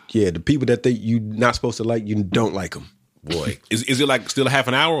the people that you not supposed to like, you don't like them. boy, is it like still a half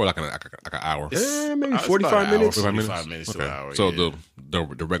an hour or like an hour? Maybe 45 minutes. 45 minutes to an hour. So yeah.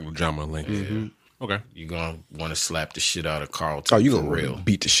 the regular drama length. Yeah. Okay. You're going to want to slap the shit out of Carlton. Oh, you for gonna real.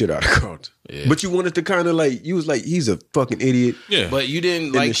 beat the shit out of Carlton. Yeah. But you wanted to kind of like, you was like, he's a fucking idiot. Yeah. But you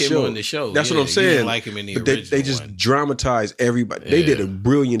didn't like him on the show. That's what I'm You saying. didn't like him in the but original they just one. dramatized everybody. They did a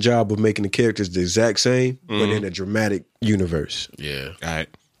brilliant job of making the characters the exact same, but in a dramatic universe. Yeah. All right.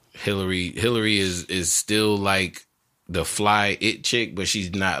 Hillary is still like the fly it chick, but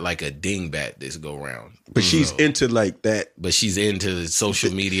she's not like a dingbat this go round. But she's into like that. But she's into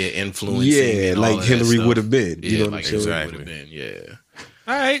social media influencing. Yeah, and all like of that Hillary stuff. would have been. You Yeah, know what like I'm saying? Hillary would have been. Yeah.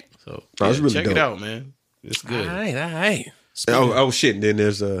 All right. So That was really check dope. it out, man. It's good. All right. Oh shit! And then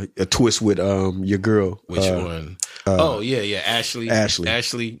there's a twist with your girl. Which one? Yeah, Ashley.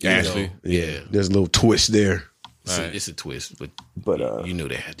 Ashley. Yeah. There's a little twist there. It's a twist, but you knew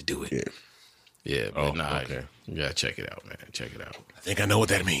they had to do it. Yeah. Yeah, but okay. You gotta check it out, man. Check it out. I think I know what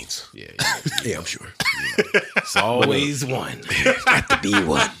that means. Yeah, Yeah, I'm sure. it's always one. Got to be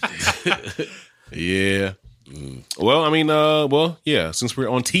one. Yeah. Well, I mean, yeah. Since we're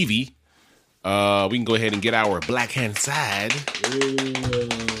on TV, we can go ahead and get our Black Hand Side.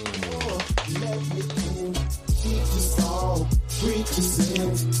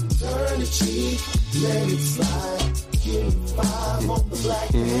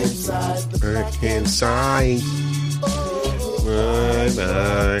 Black hand side.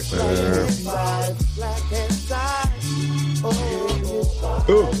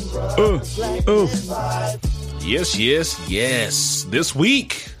 Yes. This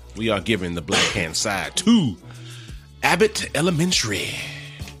week, we are giving the Black Hand Side to Abbott Elementary.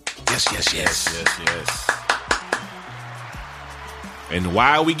 Yes. And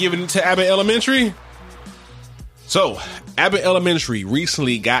why are we giving it to Abbott Elementary? So, Abbott Elementary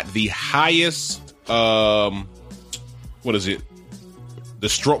recently got the highest, what is it? The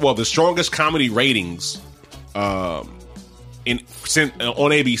strongest comedy ratings on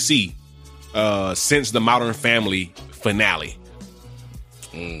ABC since the Modern Family finale.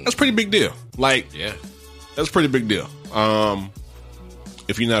 That's a pretty big deal. That's a pretty big deal.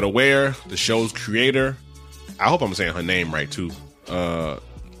 If you're not aware, the show's creator, I hope I'm saying her name right too.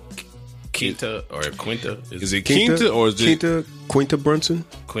 Quinta or Quinta? Is it Quinta or is it Quinta Brunson?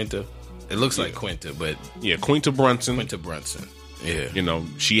 Quinta? It looks like Quinta, but yeah, Quinta Brunson. Quinta Brunson. Yeah. You know,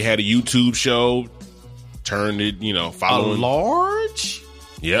 she had a YouTube show, turned it, following. Large?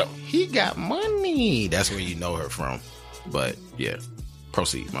 Yep. He got money. That's where you know her from. But yeah,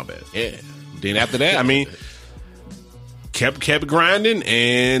 proceed. My bad. Yeah. Then after that, I mean, kept grinding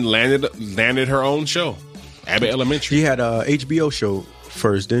and landed her own show, Abbott Elementary. She had a HBO show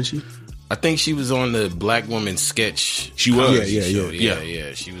first, didn't she? I think she was on the Black Woman sketch. She was.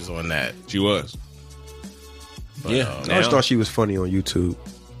 Yeah. She was on that. She was. But, I always thought she was funny on YouTube.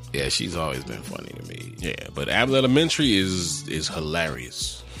 Yeah, she's always been funny to me. Yeah, but Abbott Elementary is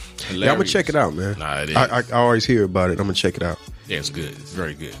hilarious. Yeah, I'm gonna check it out, man. Nah, it is. I always hear about it. I'm gonna check it out. Yeah, it's good. It's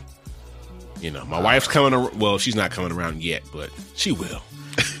very good. My wife's coming around. Well, she's not coming around yet, but she will.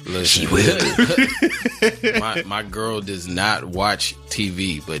 Listen, She will. my girl does not watch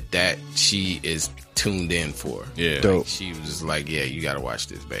TV, but that she is tuned in for. Yeah. Dope. She was just like, yeah, you got to watch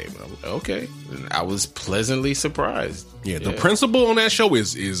this, babe. And I'm like, okay. And I was pleasantly surprised. Yeah, the principal on that show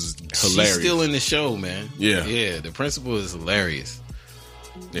is hilarious. She's still in the show, man. Yeah. Yeah, the principal is hilarious.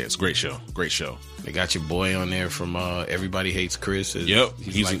 Yeah, it's a great show. Great show. They got your boy on there from Everybody Hates Chris. Yep.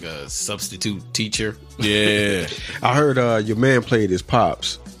 He's like a substitute teacher. Yeah. I heard your man played his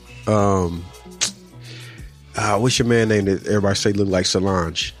pops. What's your man name that everybody say look like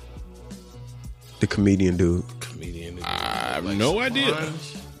Solange? The comedian dude. Comedian. I have no idea. I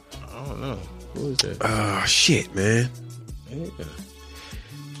don't know. Who is that? Shit, man. Yeah.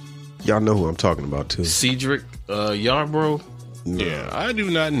 Y'all know who I'm talking about too. Cedric Yarbrough. Yeah, I do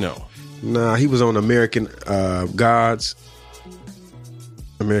not know. Nah, he was on American Gods.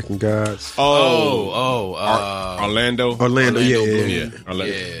 American Gods. Orlando. Orlando, yeah. Orlando.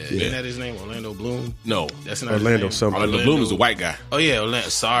 Isn't that his name? Orlando Bloom? No, That's not Orlando his name. something. Orlando Bloom is the white guy. Oh, yeah. Orlando.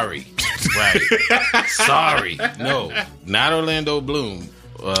 Sorry. Right. Sorry. No, not Orlando Bloom.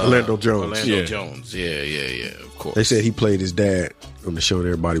 Orlando Jones. Orlando Yeah. Jones. Yeah. Of course. They said he played his dad on the show and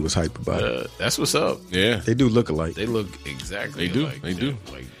everybody was hype about it. That's what's up. Yeah, They do look alike. They look exactly They do. alike. They do.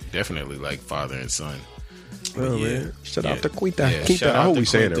 Like, definitely like father and son. Oh, Yeah. man. Shout out to Quinta. Yeah, Quinta. shout I out hope to we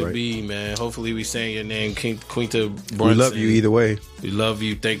saying it Quinta right. B, man. Hopefully we saying your name, Quinta Brunson. We love you either way. We love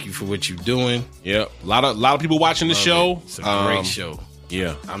you. Thank you for what you're doing. yeah. A lot of people watching the Love show. it. It's a great show.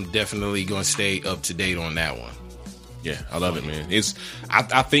 Yeah, I'm definitely going to stay up to date on that one. Yeah, I love it, man.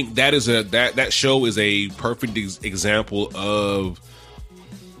 I think that show is a perfect example of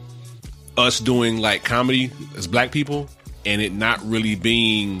us doing like comedy as black people and it not really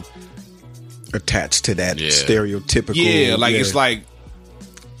being attached to that stereotypical. Yeah, like it's like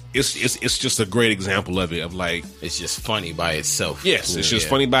it's just a great example of it. Of like it's just funny by itself. Yes, it's just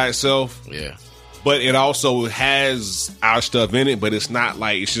funny by itself. Yeah, but it also has our stuff in it. But it's not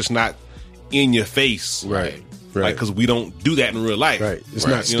like it's just not in your face, right? Like because we don't do that in real life, right? It's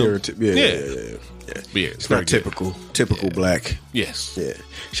not stereotypical. Yeah. It's not typical black. Yes. Yeah.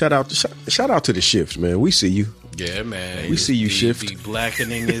 Shout out to the Shifts, man. We see you. Yeah, man. We see you, Shift. The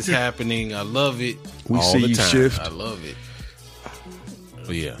blackening is happening. I love it. We all see the time. You, Shift. I love it.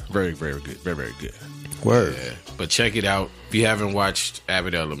 But yeah, very, very good. Very, very good. Word. Yeah. But check it out. If you haven't watched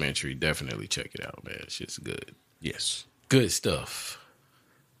Abbott Elementary, definitely check it out, man. It's just good. Yes. Good stuff.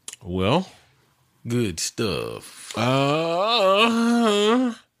 Well, good stuff.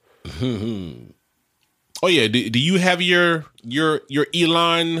 Oh yeah, do you have your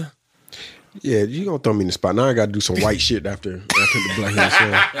Elon? Yeah, you gonna throw me in the spot. Now I gotta do some white shit after the Black House.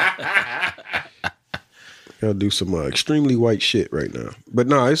 Gotta do some extremely white shit right now. But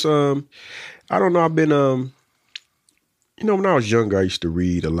no, it's I don't know. I've been when I was younger, I used to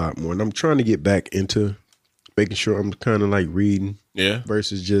read a lot more, and I'm trying to get back into making sure I'm kind of like reading. Yeah.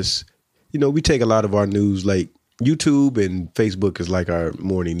 Versus just we take a lot of our news like YouTube and Facebook is like our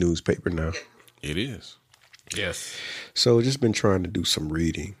morning newspaper now. It is. Yes. So just been trying to do some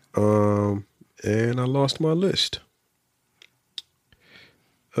reading. And I lost my list.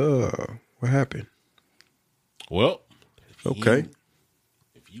 What happened? Well, okay.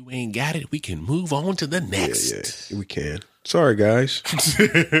 If you ain't got it, we can move on to the next. Yeah, we can. Sorry, guys.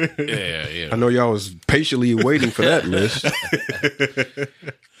 Yeah. I know y'all was patiently waiting for that list.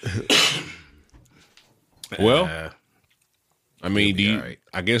 Well, I mean,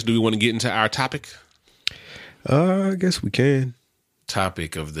 I guess, do we want to get into our topic? I guess we can.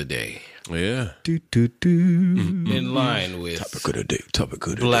 Topic of the day. Yeah. In line with Topic of the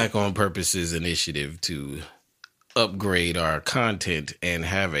day. Black on Purpose's initiative to upgrade our content and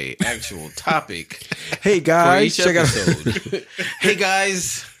have a actual topic. Hey guys, check out. Hey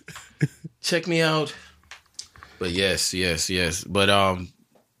guys, check me out. But yes. But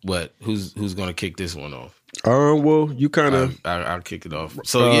what? Who's gonna kick this one off? Well, you kind of. I'll kick it off.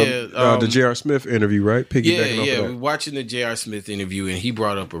 So the J.R. Smith interview, right? Piggybacking off of that. We're watching the J.R. Smith interview, and he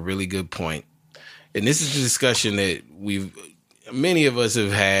brought up a really good point. And this is the discussion that many of us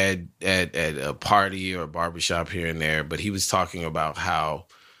have had at a party or a barbershop here and there. But he was talking about how,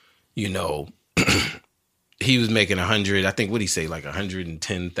 he was making 100. I think what he say, like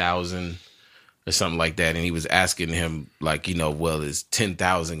 110,000 or something like that. And he was asking him, like, well, is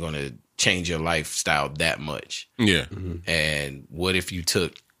 10,000 going to change your lifestyle that much? Yeah. Mm-hmm. And what if you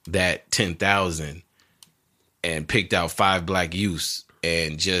took that 10,000 and picked out 5 black youths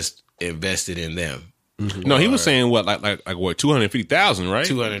and just invested in them? Mm-hmm. No, he was saying what, like what, 250,000, right?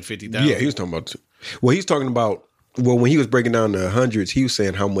 250,000. Yeah, he was talking about. Well, he's talking about. Well, when he was breaking down the hundreds, he was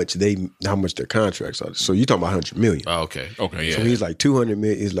saying how much their contracts are. So you're talking about 100 million. Oh, okay, yeah. So he's like 200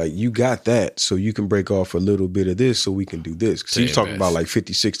 million. Is like you got that, so you can break off a little bit of this, so we can do this. So he's talking about like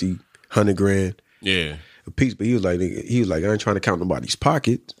 50, 60, 100 grand. Yeah. A piece, but he was like, I ain't trying to count nobody's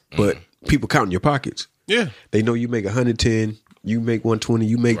pockets, but people counting your pockets. Yeah. They know you make 110, you make 120,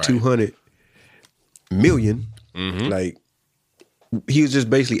 you make 200 million. Mm-hmm. Like, he was just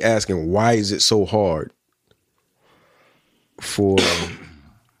basically asking, why is it so hard for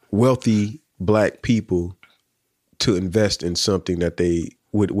wealthy black people to invest in something that they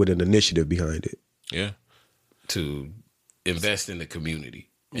with an initiative behind it? Yeah. To invest in the community.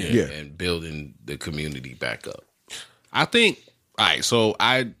 And building the community back up. I think, all right, so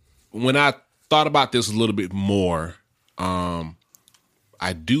when I thought about this a little bit more,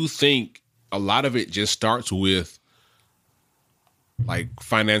 I do think a lot of it just starts with like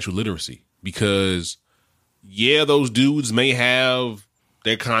financial literacy, because those dudes may have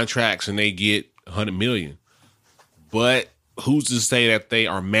their contracts and they get 100 million, but who's to say that they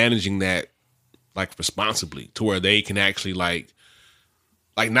are managing that like responsibly to where they can actually like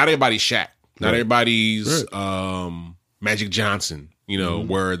not everybody's Shaq, not everybody's Magic Johnson,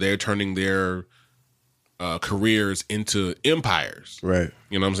 where they're turning their careers into empires. Right.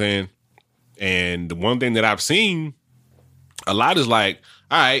 You know what I'm saying? And the one thing that I've seen a lot is like,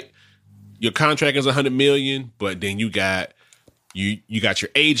 all right, your contract is 100 million, but then you got your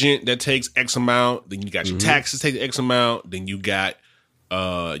agent that takes X amount, then you got your taxes take X amount, then you got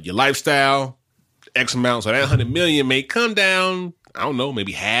your lifestyle X amount. So that 100 million may come down, I don't know,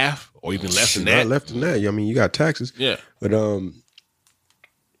 maybe half or even less than that. Less than that. I mean, you got taxes. Yeah. But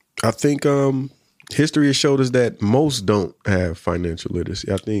I think history has showed us that most don't have financial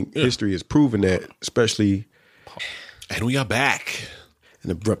literacy. I think history has proven that, especially. And we are back. An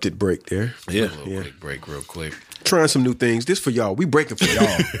abrupted break there. Yeah. Quick break real quick. Trying some new things. This for y'all. We breaking for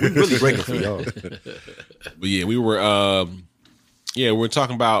y'all. We really breaking for y'all. But yeah, we were we're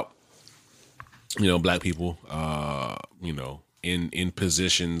talking about, black people, in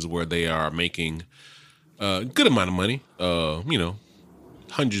positions where they are making a good amount of money,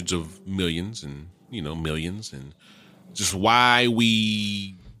 hundreds of millions and, millions, and just why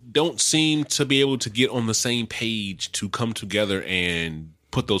we don't seem to be able to get on the same page to come together and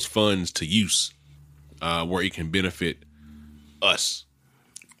put those funds to use where it can benefit us.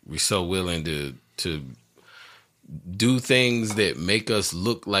 We're so willing to do things that make us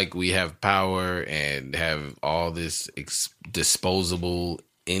look like we have power and have all this disposable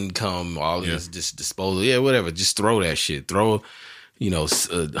income, all this disposable, whatever. Just throw that shit. Throw,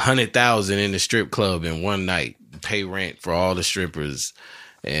 100,000 in the strip club in one night. Pay rent for all the strippers.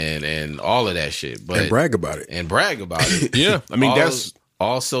 And all of that shit, but and brag about it. Yeah, I mean that's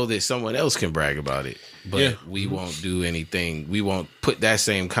also that someone else can brag about it, but we won't do anything. We won't put that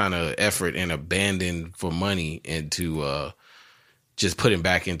same kind of effort and abandon for money into just putting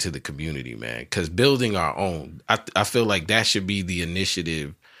back into the community, man. Because building our own, I feel like that should be the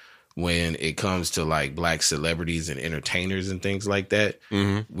initiative when it comes to like black celebrities and entertainers and things like that.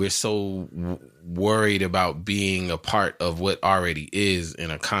 Mm-hmm. We're so worried about being a part of what already is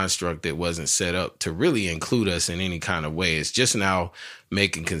in a construct that wasn't set up to really include us in any kind of way. It's just now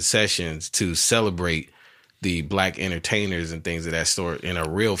making concessions to celebrate the black entertainers and things of that sort in a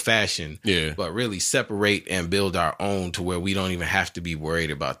real fashion, but really separate and build our own to where we don't even have to be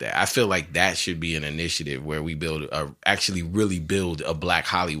worried about that. I feel like that should be an initiative where we actually really build a black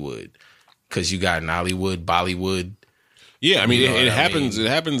Hollywood, because you got Nollywood, Bollywood. Yeah, I mean, it happens. It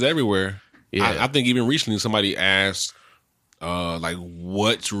happens everywhere. Yeah, I think even recently somebody asked,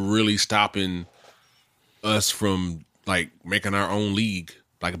 what's really stopping us from like making our own league?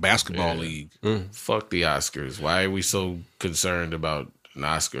 Like a basketball league. Fuck the Oscars. Why are we so concerned about an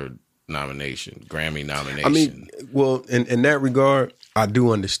Oscar nomination, Grammy nomination? I mean, well, in that regard, I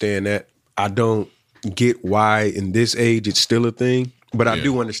do understand that. I don't get why in this age it's still a thing, but I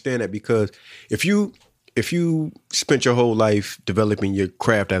do understand that, because if you spent your whole life developing your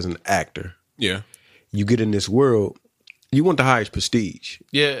craft as an actor, you get in this world, you want the highest prestige.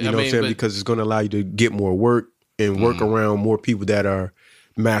 Yeah, you know what I'm saying? Because it's going to allow you to get more work and work around more people that are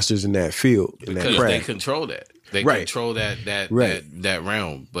masters in that field, in that craft. They control that. They control that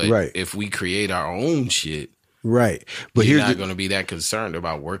realm. But if we create our own shit, but you're not going to be that concerned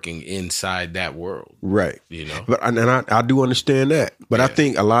about working inside that world, But I do understand that. But I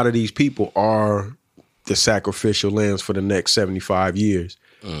think a lot of these people are the sacrificial lambs for the next 75 years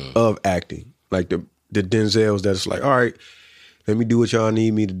of acting, like the Denzels. That's like, all right, let me do what y'all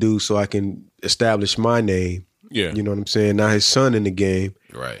need me to do so I can establish my name. Yeah. You know what I'm saying? Now his son in the game.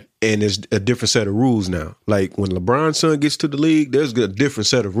 Right. And there's a different set of rules now. Like when LeBron's son gets to the league, there's a different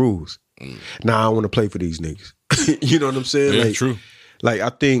set of rules. Now I want to play for these niggas. You know what I'm saying? Yeah, like, true. Like I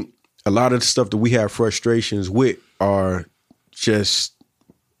think a lot of the stuff that we have frustrations with are just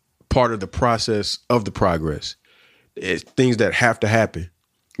part of the process of the progress. It's things that have to happen.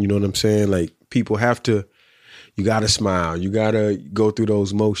 You know what I'm saying? Like people have to, you got to smile. You got to go through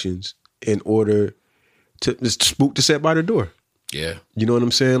those motions in order to just spook the set by the door. Yeah. You know what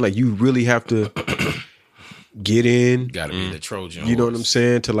I'm saying? Like you really have to get in. Got to be the Trojan You know horse. what I'm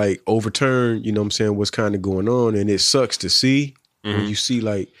saying? To like overturn, you know what I'm saying, what's kind of going on. And it sucks to see when you see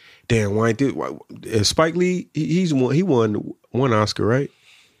like, damn, why Spike Lee, he won one Oscar, right?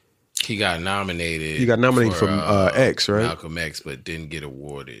 He got nominated. He got nominated for X, right? Malcolm X, but didn't get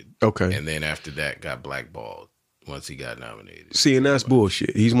awarded. Okay. And then after that got blackballed once he got nominated. See, and that's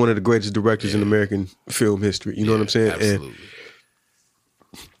bullshit. He's one of the greatest directors in American film history. You know what I'm saying? Absolutely.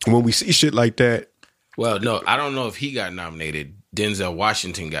 And when we see shit like that. Well, no, I don't know if he got nominated. Denzel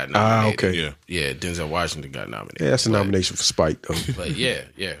Washington got nominated. Okay. Yeah, Denzel Washington got nominated. Yeah, that's a nomination for Spike, though. But yeah,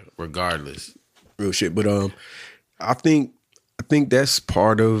 regardless. Real shit. But I think that's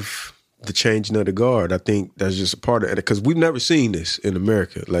part of the changing of the guard. I think that's just a part of it. Because we've never seen this in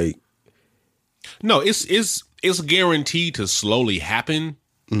America. Like, no, it's guaranteed to slowly happen.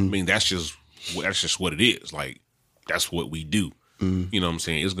 I mean, that's just what it is. Like, that's what we do. You know what I'm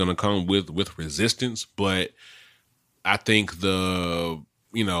saying? It's gonna come with resistance, but I think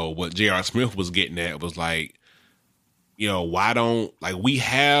what J.R. Smith was getting at was like, why don't we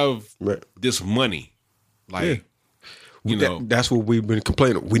have this money? Like, That's what we've been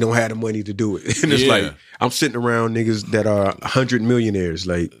complaining. We don't have the money to do it. And it's like, I'm sitting around niggas that are 100 millionaires.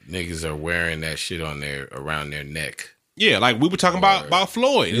 Like, niggas are wearing that shit around their neck. Yeah, like we were talking about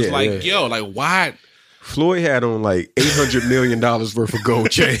Floyd. It's like, yo, like why? Floyd had on like $800 million worth of gold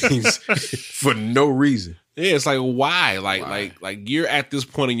chains for no reason. Yeah, it's like why? Like you're at this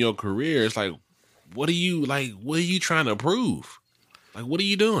point in your career. It's like, what are you trying to prove? Like, what are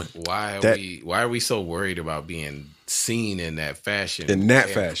you doing? Why are we so worried about being seen in that fashion?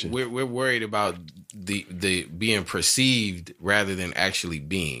 We're worried about the being perceived rather than actually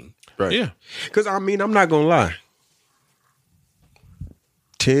being. Right. Yeah. Because I mean, I'm not gonna lie.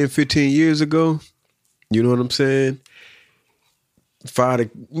 10, 15 years ago, you know what I'm saying? If I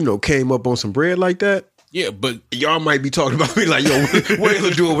came up on some bread like that, yeah, but y'all might be talking about me like, yo, what are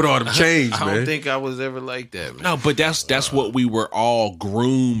you doing with all them chains, man? I don't think I was ever like that, man. No, but that's what we were all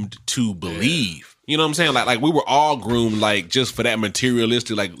groomed to believe. Yeah. You know what I'm saying? Like we were all groomed like just for that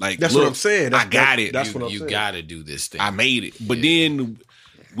materialistic, like that's what I'm saying. I got it. That's what I'm saying. You got to do this thing. I made it. But then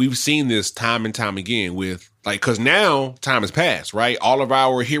we've seen this time and time again with because now time has passed, right? All of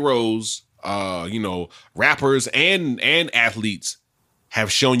our heroes, rappers and athletes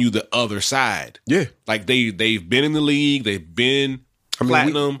have shown you the other side. Yeah. Like they've been in the league, they've been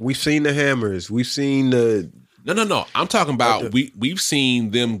platinum. We've seen the Hammers. We've seen the No. I'm talking about we've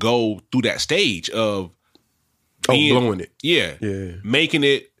seen them go through that stage of blowing it. Yeah. Making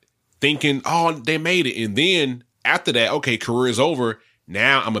it, thinking, oh, they made it. And then after that, okay, career is over.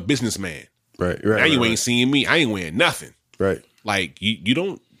 Now I'm a businessman. Right. Now you ain't seeing me. I ain't wearing nothing. Right. Like you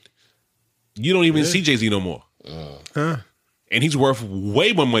don't even see Jay-Z no more. And he's worth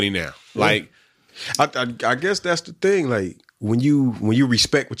way more money now. Yeah. Like, I guess that's the thing. Like when you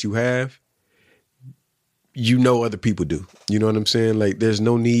respect what you have, other people do. You know what I'm saying? Like there's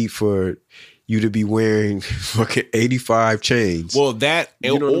no need for you to be wearing fucking 85 chains. Well, what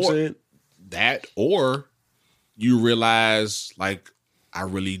I'm saying? That or you realize like I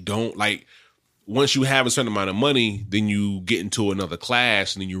really don't like. Once you have a certain amount of money, then you get into another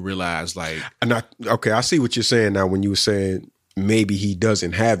class, and then you realize like. I see what you're saying now. When you were saying maybe he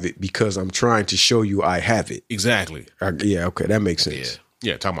doesn't have it because I'm trying to show you I have it. Exactly. Okay, that makes sense.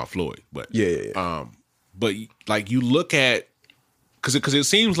 Yeah, talking about Floyd, but yeah. But like you look at because it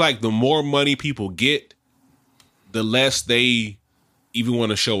seems like the more money people get, the less they even want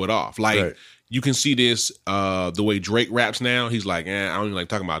to show it off. Like you can see this the way Drake raps now. He's like, I don't even like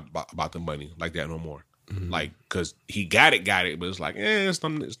talking about the money like that no more. Mm-hmm. Like because he got it, but it's like,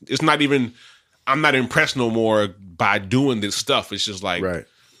 it's not even. I'm not impressed no more by doing this stuff. It's just like, you know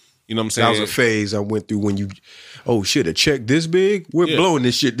what I'm saying? That was a phase I went through when a check this big? We're blowing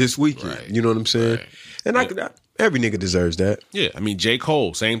this shit this weekend. Right. You know what I'm saying? Right. And every nigga deserves that. Yeah. I mean, J.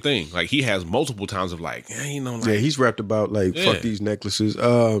 Cole, same thing. Like he has multiple times of like, he's rapped about like, fuck these necklaces.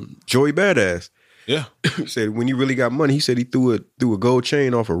 Joey Badass. Yeah. Said when you really got money, he said he threw a gold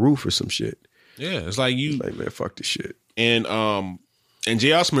chain off a roof or some shit. Yeah. It's like man, fuck this shit. And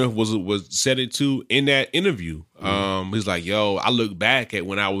J.R. Smith was said it too in that interview. He's like, yo, I look back at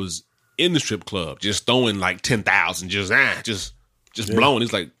when I was in the strip club, just throwing like 10,000, just blowing.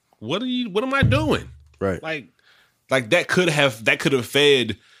 He's like, what am I doing? Right. Like that could have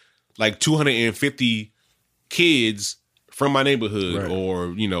fed like 250 kids from my neighborhood, or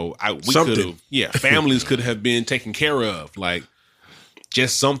we could have, families could have been taken care of, like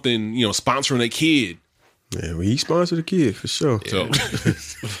just something, sponsoring a kid. Yeah, well, he sponsored a kid for sure. So,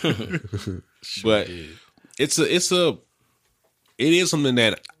 but it is something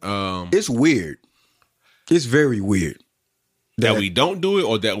that it's weird. It's very weird that we don't do it,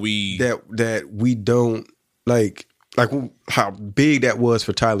 or that we don't like how big that was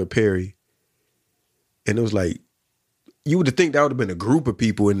for Tyler Perry. And it was like, you would think that would have been a group of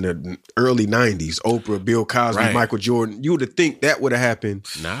people in the early 90s. Oprah, Bill Cosby, Michael Jordan. You would have think that would have happened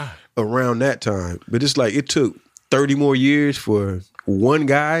around that time. But it's like it took 30 more years for one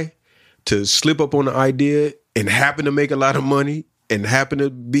guy to slip up on the idea and happen to make a lot of money and happen to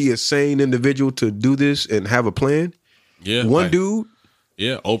be a sane individual to do this and have a plan. Yeah. One dude.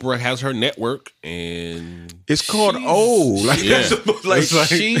 Yeah, Oprah has her network, and it's called O.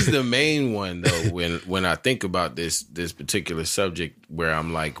 She's the main one though. When I think about this particular subject, where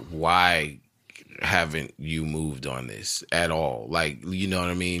I'm like, why haven't you moved on this at all? Like, you know what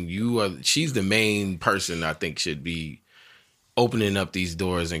I mean? She's the main person I think should be opening up these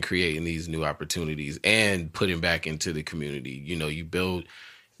doors and creating these new opportunities and putting back into the community.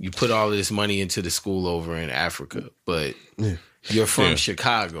 You put all this money into the school over in Africa, but. Yeah. You're from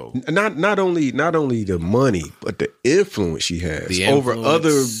Chicago. Not only the money, but the influence she has over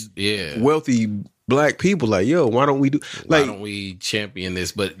other wealthy black people like, yo, why don't we do like? Why don't we champion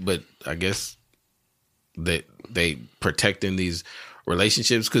this? But I guess that they protecting these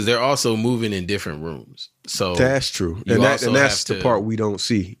relationships because they're also moving in different rooms. So that's true, and that's the part we don't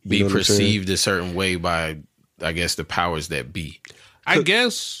see. Be perceived a certain way by, I guess, the powers that be. I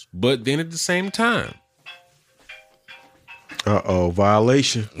guess, but then at the same time,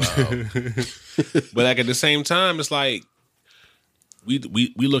 violation. But like at the same time, it's like we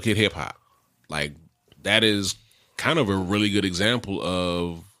look at hip hop, like that is kind of a really good example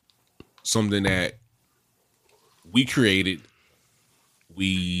of something that we created.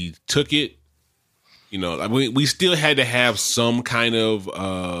 We took it, you know. Like we still had to have some kind of,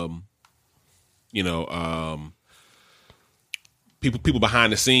 people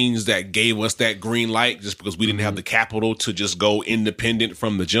behind the scenes that gave us that green light, just because we didn't have the capital to just go independent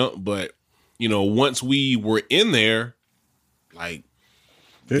from the jump. But you know, once we were in there, like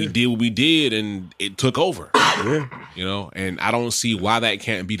we did what we did, and it took over. Yeah, you know, and I don't see why that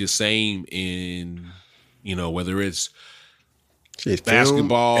can't be the same in, you know, whether it's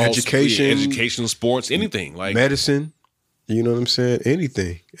basketball, education, sports, anything like medicine. You know what I'm saying?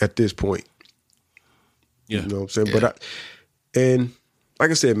 Anything at this point. Yeah, you know what I'm saying. Yeah. But and like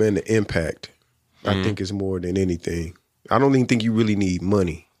I said, man, the impact I think is more than anything. I don't even think you really need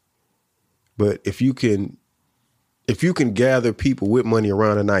money, but if you can gather people with money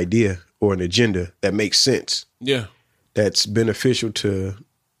around an idea or an agenda that makes sense, that's beneficial to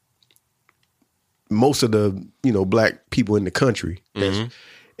most of the, you know, black people in the country. Like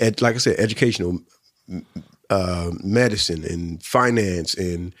I said, educational, medicine and finance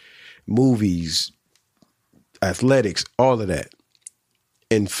and movies, athletics, all of that,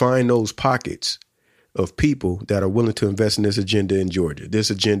 and find those pockets of people that are willing to invest in this agenda in Georgia, this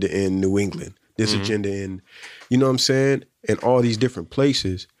agenda in New England, this agenda in, you know what I'm saying, in all these different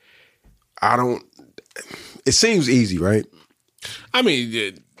places. It seems easy, right? I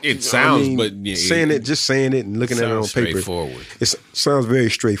mean, it sounds, but yeah, saying it and looking at it on paper, it sounds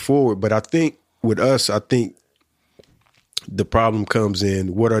very straightforward. But I think with us, the problem comes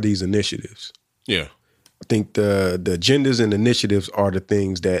in, what are these initiatives? Yeah. I think the agendas and initiatives are the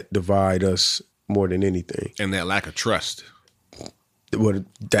things that divide us more than anything. And that lack of trust. What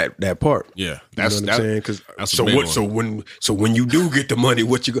that part? Yeah. That's you know what I'm saying? So when you do get the money,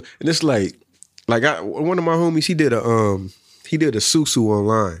 what you go? And it's like one of my homies, he did a susu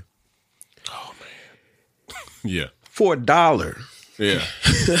online. Oh man. Yeah. For $1. Yeah.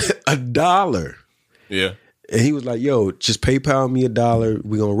 $1. Yeah. And he was like, yo, just PayPal me $1.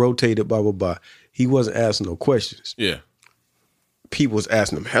 We're gonna rotate it, blah, blah, blah. He wasn't asking no questions. Yeah. People was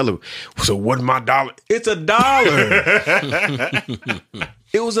asking him, hello, so what's my $1? It's $1.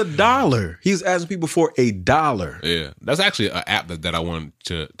 It was $1. He was asking people for $1. Yeah. That's actually an app that I wanted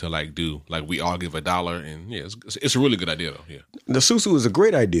to like do. Like we all give $1, and yeah, it's a really good idea though. Yeah. The susu is a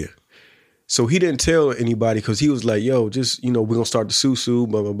great idea. So he didn't tell anybody because he was like, yo, just, you know, we're going to start the susu,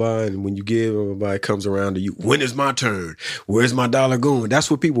 blah, blah, blah. And when you give, blah, blah, blah, it comes around to you. When is my turn? Where's my $1 going?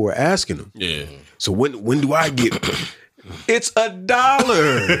 That's what people were asking him. Yeah. So when do I get It's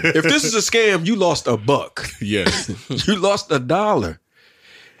 $1. If this is a scam, you lost $1. Yes. You lost $1.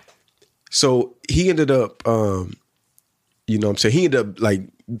 So he ended up, you know what I'm saying? He ended up, like,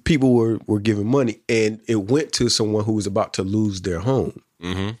 people were giving money, and it went to someone who was about to lose their home.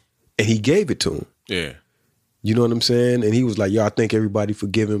 Mm-hmm. And he gave it to him. Yeah. You know what I'm saying? And he was like, yo, I thank everybody for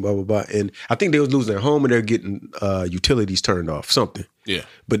giving, blah, blah, blah. And I think they was losing their home and they're getting utilities turned off, something. Yeah.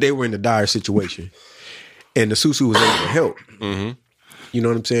 But they were in a dire situation. And the susu was able to help. Mm-hmm. You know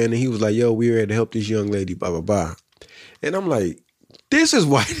what I'm saying? And he was like, yo, we were here to help this young lady, blah, blah, blah. And I'm like, this is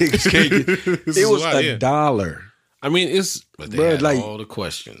why niggas can't get it. Was $1. I mean, but they had like, all the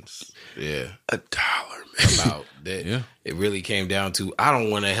questions. Yeah. $1, man. About that. Yeah. It really came down to, I don't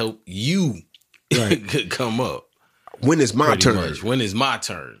want to help you come up. When is my turn? Much. When is my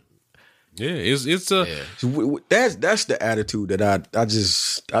turn? Yeah, it's a that's the attitude that I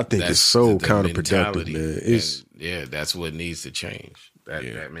think is so counterproductive, man. That's what needs to change.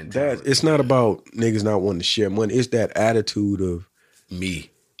 That mentality. It's not about niggas not wanting to share money. It's that attitude of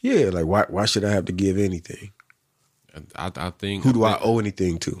me. Yeah, like why should I have to give anything? I think who do I owe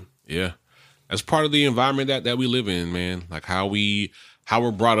anything to? Yeah, that's part of the environment that we live in, man. Like how we're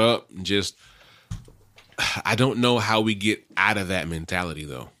brought up. Just I don't know how we get out of that mentality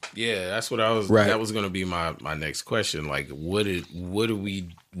though. Yeah, that's what I was. Right. That was going to be my next question. Like, what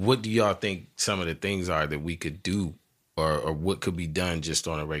do y'all think some of the things are that we could do, or what could be done just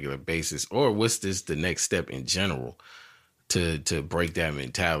on a regular basis, or what's the next step in general to break that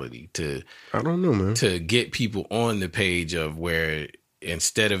mentality? I don't know, man. To get people on the page of where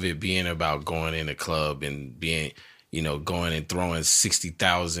instead of it being about going in a club and being, going and throwing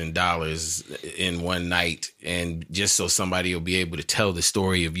 $60,000 in one night, and just so somebody will be able to tell the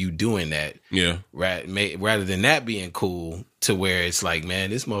story of you doing that. Yeah. Rather than that being cool, to where it's like,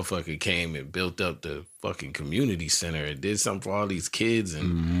 man, this motherfucker came and built up the fucking community center and did something for all these kids.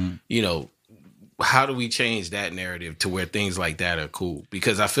 And, how do we change that narrative to where things like that are cool?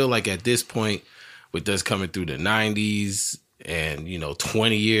 Because I feel like at this point, with us coming through the 90s and,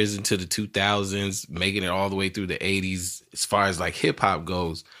 20 years into the 2000s, making it all the way through the 80s, as far as like hip hop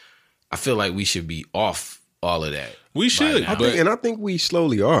goes, I feel like we should be off all of that. We should. I think we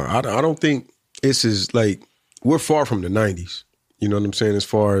slowly are. I don't think this is like, we're far from the 90s. You know what I'm saying? As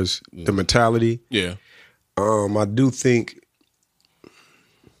far as the mentality. Yeah. I do think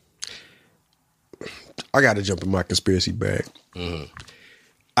I got to jump in my conspiracy bag. Mm-hmm.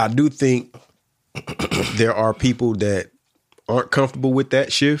 I do think there are people that aren't comfortable with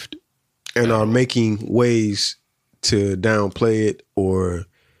that shift and are making ways to downplay it or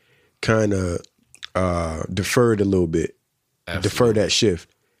kind of defer it a little bit. Absolutely. Defer that shift.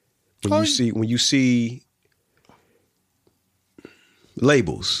 When you see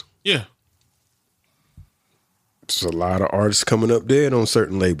labels. Yeah. There's a lot of artists coming up dead on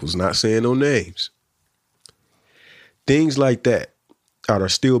certain labels, not saying no names. Things like that are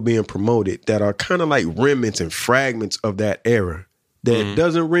still being promoted that are kind of like remnants and fragments of that era that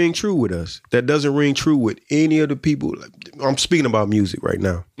doesn't ring true with us. That doesn't ring true with any of the people. I'm speaking about music right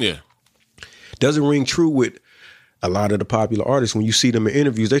now. Yeah. Doesn't ring true with a lot of the popular artists. When you see them in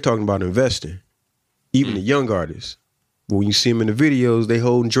interviews, they talking about investing. Even the young artists. But when you see them in the videos, they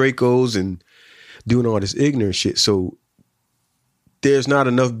holding Dracos and doing all this ignorant shit. So there's not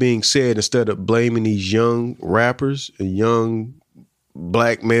enough being said instead of blaming these young rappers and young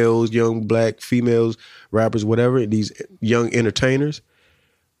black males, young black females, rappers, whatever, these young entertainers.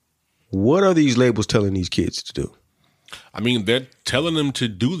 What are these labels telling these kids to do? I mean, they're telling them to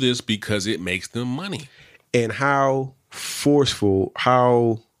do this because it makes them money. And how forceful,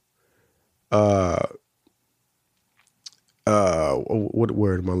 how what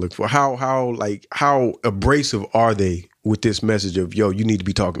word am I looking for? How abrasive are they with this message of, yo, you need to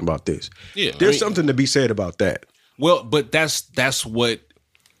be talking about this? Yeah, there's something to be said about that. Well, but that's what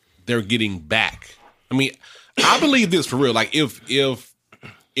they're getting back. I mean, I believe this for real. Like if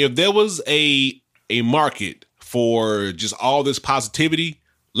there was a market for just all this positivity,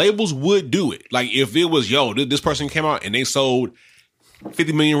 labels would do it. Like if it was, yo, this person came out and they sold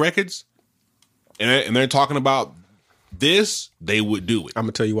 50 million records and they're talking about this, they would do it. I'm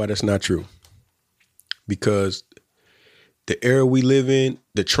gonna tell you why that's not true. Because the era we live in,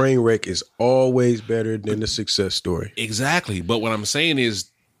 the train wreck is always better than the success story. Exactly. But what I'm saying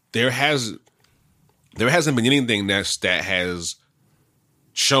is there hasn't been anything that has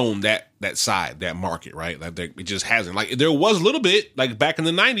shown that side, that market, right? Like it just hasn't. Like there was a little bit, like back in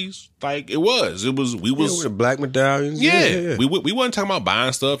the 90s, like we was with the black medallions. Yeah. We wasn't talking about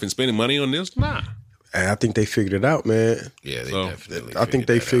buying stuff and spending money on this. Nah. And I think they figured it out, man. Yeah, they definitely. I think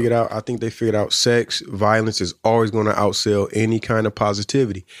they figured out. I think they figured out sex, violence is always going to outsell any kind of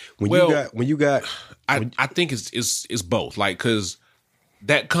positivity. I think it's both. Like, because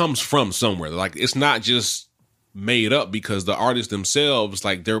that comes from somewhere. Like, it's not just made up because the artists themselves,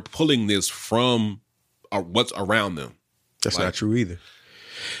 like, they're pulling this from what's around them. That's not true either.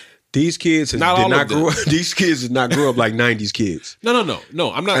 These kids did not grow up. These kids did not grow up like 90s kids. No. I'm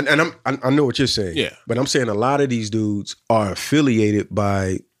not. And I know what you're saying. Yeah. But I'm saying a lot of these dudes are affiliated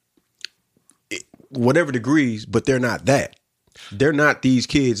by whatever degrees, but they're not that. They're not these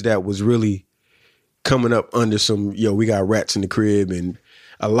kids that was really coming up under some, we got rats in the crib, and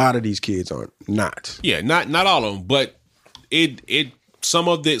a lot of these kids aren't. Not. Yeah, not all of them, but some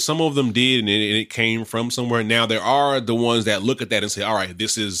of them did, and it came from somewhere. Now there are the ones that look at that and say, all right,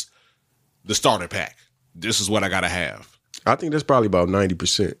 this is the starter pack. This is what I gotta have. I think that's probably about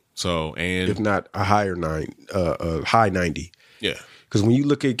 90%. So, and if not a high 90. Yeah. Because when you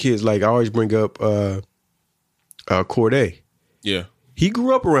look at kids, like I always bring up Corday. Yeah. He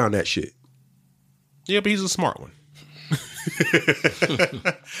grew up around that shit. Yeah, but he's a smart one.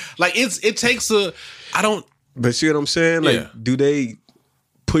 Like it takes But see what I'm saying? Like, do they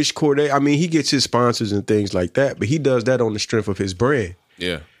push Corday? I mean, he gets his sponsors and things like that, but he does that on the strength of his brand.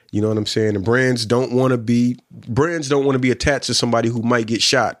 Yeah. You know what I'm saying? And brands don't want to be attached to somebody who might get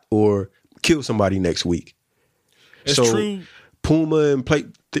shot or kill somebody next week. It's true. Puma and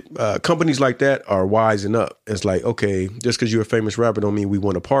companies like that are wising up. It's like, okay, just because you're a famous rapper don't mean we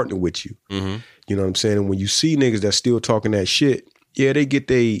want to partner with you. Mm-hmm. You know what I'm saying? And when you see niggas that's still talking that shit, yeah, they get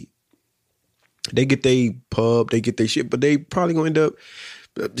They get their pub, they get their shit, but they probably gonna end up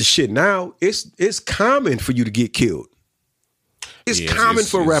the shit. Now it's common for you to get killed. It's common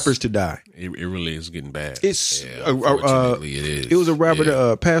for rappers to die. It really is getting bad. It's unfortunately it is. It was a rapper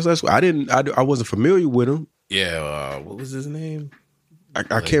that passed last week. I wasn't familiar with him. Yeah, what was his name?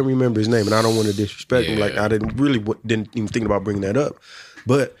 I can't remember his name, and I don't want to disrespect him. Like I didn't even think about bringing that up,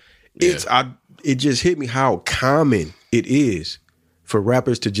 but it just hit me how common it is for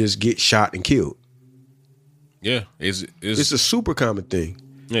rappers to just get shot and killed. Yeah, it's a super common thing.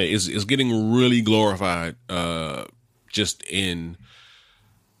 Yeah, it's getting really glorified, just in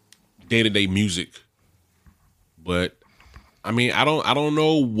day-to-day music. But I mean, I don't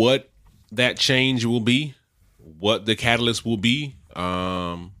know what that change will be, what the catalyst will be.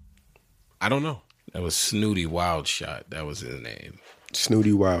 I don't know. That was Snooty Wildshot. That was his name.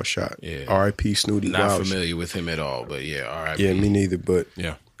 Snooty Wildshot. Yeah. R.I.P. Snooty Wildshot. Not familiar with him at all, but yeah, R.I.P. Yeah, me neither. But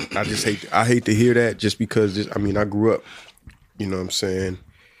yeah, I just hate to hear that, just because I grew up, you know what I'm saying?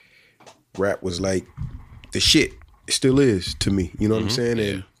 Rap was like the shit. It still is to me. You know what I'm saying? Yeah.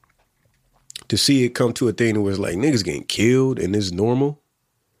 And to see it come to a thing that was like niggas getting killed and it's normal.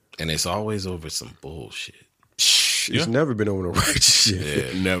 And it's always over some bullshit. It's never been over no righteous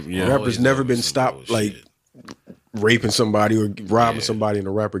shit. Yeah, never. Yeah. Rappers never been stopped like raping somebody or robbing somebody, and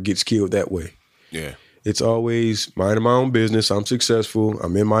a rapper gets killed that way. Yeah. It's always minding my own business. I'm successful.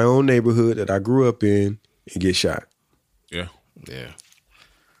 I'm in my own neighborhood that I grew up in, and get shot. Yeah. Yeah.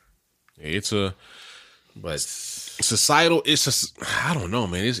 It's societal. I don't know,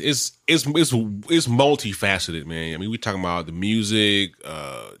 man. It's multifaceted, man. I mean, we talking about the music,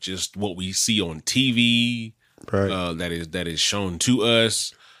 just what we see on TV, right? That is shown to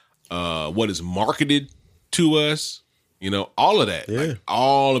us, what is marketed to us. You know, all of that. Yeah. Like,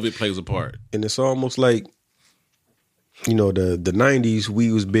 all of it plays a part. And it's almost like, you know, the 90s,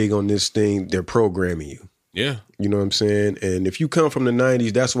 we was big on this thing. They're programming you. Yeah. You know what I'm saying? And if you come from the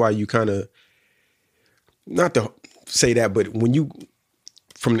 90s, that's why you kind of, not to say that, but when you,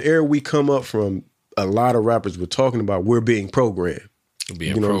 from the era we come up from, a lot of rappers were talking about we're being programmed. We're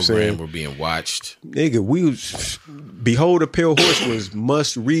being programmed, we're being watched. Nigga, Behold a Pale Horse was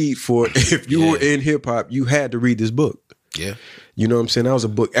must read for, if you were in hip hop, you had to read this book. Yeah. You know what I'm saying? That was a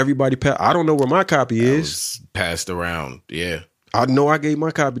book everybody passed. I don't know where my copy is. Passed around. Yeah. I know I gave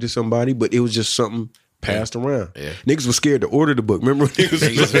my copy to somebody, but it was just something passed around. Yeah. Niggas was scared to order the book. Remember when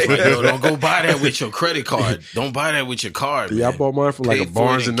niggas was like, yo, don't go buy that with your credit card. Don't buy that with your card. Yeah, man. I bought mine from like a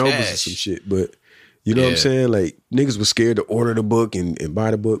Barnes and Nobles or some shit. But you know what I'm saying? Like niggas was scared to order the book and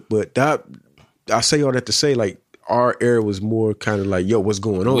buy the book. But that, I say all that to say, like, our era was more kind of like, yo, what's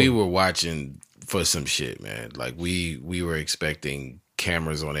going on? We were watching for some shit, man. Like we were expecting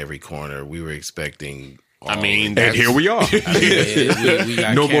cameras on every corner. We were expecting. And here we are. We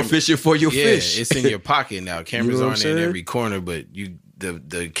got no more fishing for your fish. It's in your pocket now. Cameras aren't in every corner, but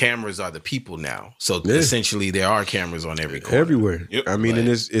the cameras are the people now. So essentially, there are cameras on every corner, everywhere. Yep. I mean, and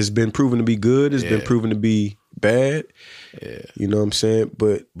it's been proven to be good. It's been proven to be bad. Yeah, you know what I'm saying.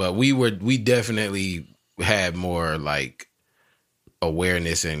 But we definitely had more like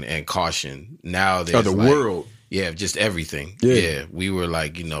awareness and caution. Now there's the world. Yeah, just everything. Yeah, we were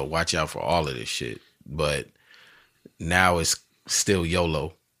like, you know, watch out for all of this shit. But now it's still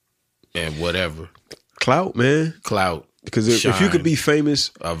YOLO and whatever. Clout, man. Clout. Because if you could be famous,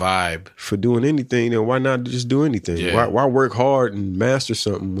 a vibe for doing anything, then why not just do anything? Yeah. Why work hard and master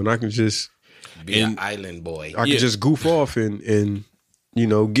something when I can just be an island boy? I can just goof off and you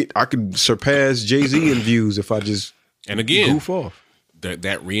know I could surpass Jay-Z in views if I just goof off.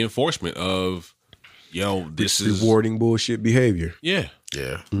 That reinforcement of, yo, this is rewarding bullshit behavior. Yeah.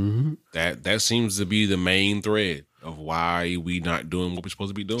 Yeah. Mm-hmm. That seems to be the main thread of why we not doing what we're supposed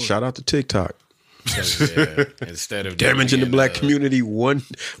to be doing. Shout out to TikTok. Instead of damaging the black community one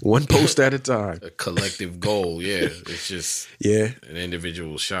post at a time. A collective goal, it's just an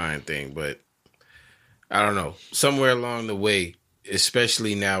individual shine thing. But I don't know. Somewhere along the way,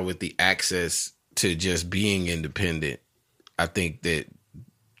 especially now with the access to just being independent, I think that,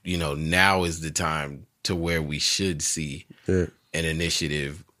 you know, now is the time to where we should see an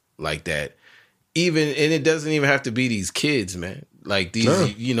initiative like that. And it doesn't even have to be these kids, man. Like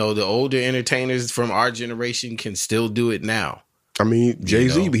these, you know, the older entertainers from our generation can still do it now. I mean,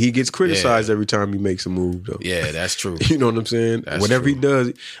 Jay-Z, but he gets criticized every time he makes a move, though. Yeah, that's true. You know what I'm saying? That's whatever true. he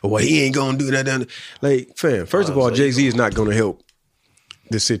does, well, he ain't gonna do that. Like, fam, first of all, Jay-Z is not gonna help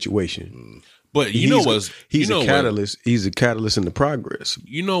this situation. But he's a catalyst. He's a catalyst in the progress.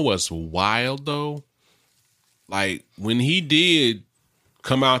 You know what's wild though? Like when he did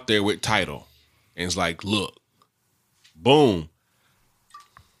come out there with Tidal, and it's like, look, boom.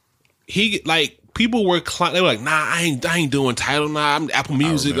 people were they were like, nah, I ain't doing Tidal, nah, I'm Apple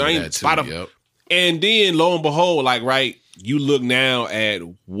Music, I ain't Spotify. Yep. And then lo and behold, like, right, you look now at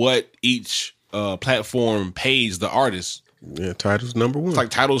what each platform pays the artist. Yeah, Tidal's number one. It's like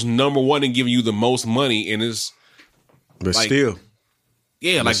Tidal's number one and giving you the most money, and it's but like, still.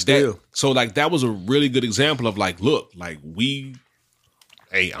 Yeah, but like still. That. So like that was a really good example of like, look, like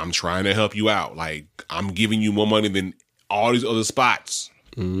hey, I'm trying to help you out. Like I'm giving you more money than all these other spots.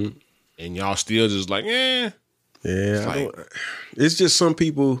 Mm-hmm. And y'all still just like, eh. Yeah, it's just some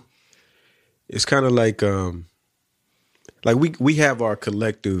people. It's kind of like we have our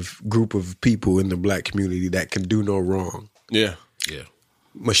collective group of people in the black community that can do no wrong. Yeah.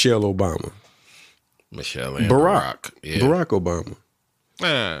 Michelle Obama, Michelle and Barack. Yeah. Barack Obama.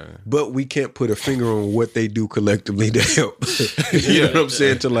 But we can't put a finger on what they do collectively to help. You know what I'm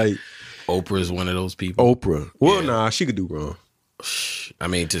saying? To like, Oprah's one of those people. Oprah. Well, nah, she could do wrong. I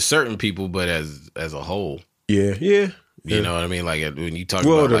mean, to certain people, but as a whole, yeah. You know what I mean? Like when you talk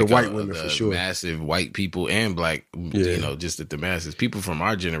about like the white women for sure, massive white people and black, you know, just at the masses, people from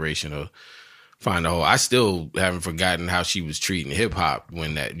our generation will find a whole. I still haven't forgotten how she was treating hip hop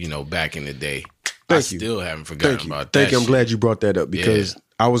when that, you know, back in the day. Thank you. Still haven't forgotten about that. Thank you. I'm glad you brought that up because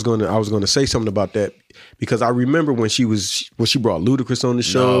I was gonna say something about that because I remember when she brought Ludacris on the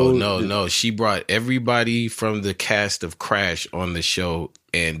show. No. She brought everybody from the cast of Crash on the show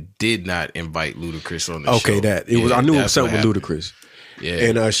and did not invite Ludacris on the show. Okay, I knew it was something with Ludacris. Yeah,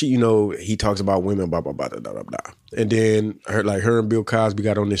 and she, you know, he talks about women, blah blah blah blah blah blah, and then her and Bill Cosby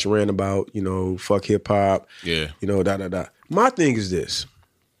got on this rant about, you know, fuck hip hop. Yeah, you know, da da da. My thing is this.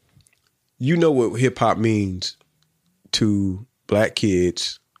 You know what hip hop means to black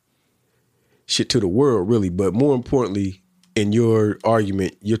kids, shit, to the world, really. But more importantly, in your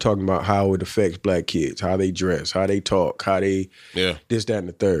argument, you're talking about how it affects black kids, how they dress, how they talk, how they this, that, and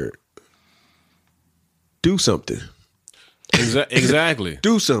the third. Do something. Exactly.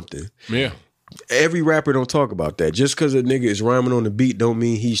 Do something. Yeah. Every rapper don't talk about that. Just because a nigga is rhyming on the beat don't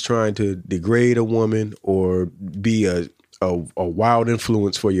mean he's trying to degrade a woman or be a wild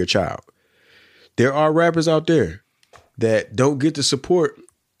influence for your child. There are rappers out there that don't get the support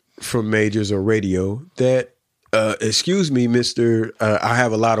from majors or radio that, excuse me, Mr. I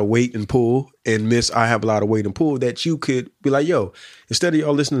have a lot of weight and pull, and Miss I have a lot of weight and pull, that you could be like, yo, instead of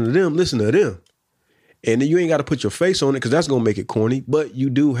y'all listening to them, listen to them. And then you ain't got to put your face on it because that's going to make it corny, but you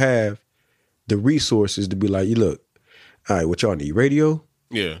do have the resources to be like, you look, all right, what y'all need? Radio?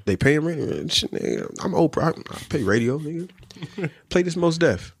 Yeah. They paying radio? I'm Oprah. I pay radio, nigga. Play this Mos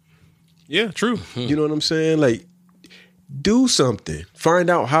Def. Yeah, true. You know what I'm saying? Like, do something. Find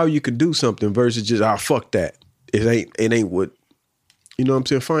out how you could do something versus just, fuck that. It ain't what, you know what I'm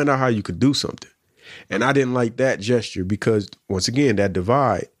saying? Find out how you could do something. And I didn't like that gesture because, once again, that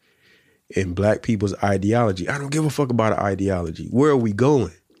divide in black people's ideology. I don't give a fuck about an ideology. Where are we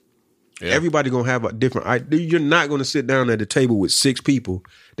going? Yeah. Everybody going to have a different idea. You're not going to sit down at the table with 6 people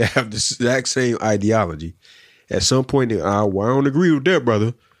that have the exact same ideology. At some point, well, I don't agree with that,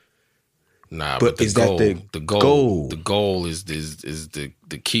 brother. Nah, but the goal is the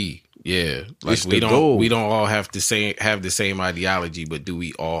key. Yeah, like we don't all have the same ideology, but do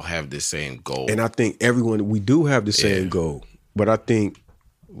we all have the same goal? And I think we do have the same goal, but I think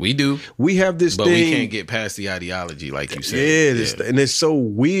we do. We have this but thing, we can't get past the ideology, like you said. Yeah, and it's so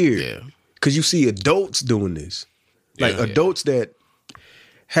weird because you see adults doing this, like adults that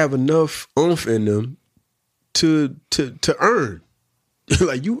have enough oomph in them to earn.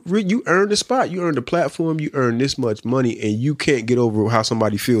 Like you earned the spot, you earned the platform, you earned this much money, and you can't get over how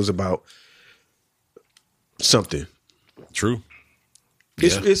somebody feels about something. True.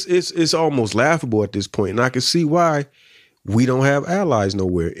 It's almost laughable at this point, and I can see why we don't have allies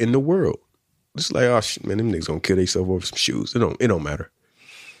nowhere in the world. It's like, oh shit, man, them niggas gonna kill themselves over some shoes. It don't matter.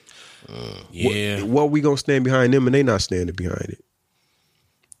 What we gonna stand behind them, and they not standing behind it.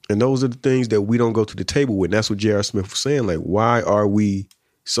 And those are the things that we don't go to the table with. And that's what J.R. Smith was saying. Like, why are we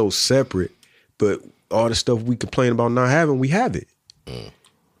so separate? But all the stuff we complain about not having, we have it.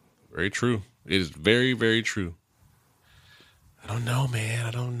 Very true. It is very, very true. I don't know, man.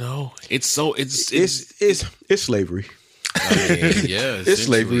 I don't know. It's slavery. I mean, yeah, it's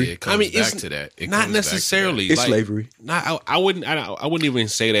slavery. It comes back to that. It not necessarily. It's slavery. I wouldn't even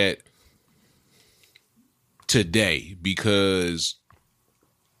say that today because,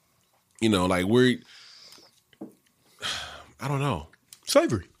 you know, like I don't know.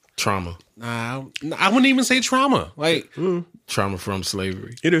 Slavery. Trauma. Nah, I wouldn't even say trauma. Like trauma from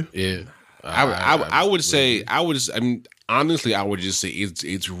slavery. You do. Yeah. I would say, honestly, I would just say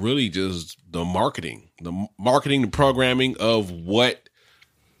it's really just the marketing, the programming of what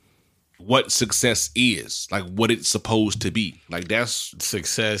what success is, like what it's supposed to be. Like that's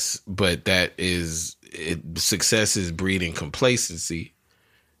success, but success is breeding complacency,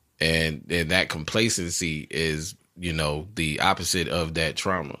 and that complacency is, you know, the opposite of that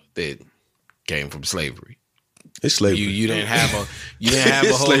trauma that came from slavery. It's slavery. You didn't have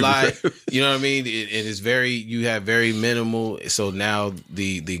a whole lot. You know what I mean? It is very. You have very minimal. So now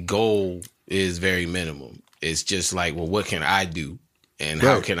the goal is very minimum. It's just like, well, what can I do, and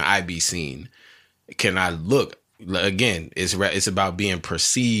how can I be seen? Can I look? Again, it's about being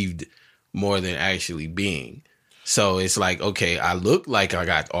perceived more than actually being. So it's like, okay, I look like I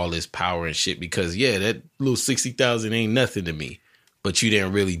got all this power and shit because that little 60,000 ain't nothing to me, but you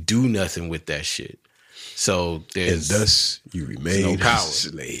didn't really do nothing with that shit. So there's and thus you remain no power. A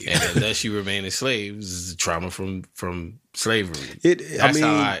slave, and thus you remain a slave. This is trauma from slavery. That's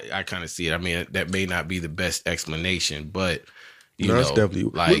how I kind of see it. I mean, that may not be the best explanation, but you know, it's definitely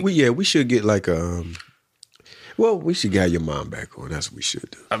like we should get like well, we should get your mom back on. That's what we should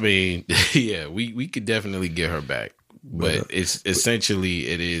do. I mean, we could definitely get her back, but it's essentially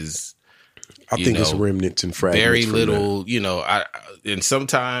it is. I think it's remnants and fragments. Very little, you know. And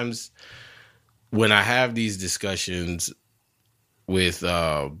sometimes when I have these discussions with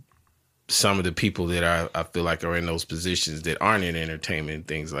some of the people that I feel like are in those positions that aren't in entertainment and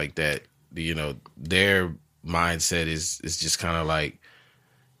things like that, you know, their mindset is just kind of like,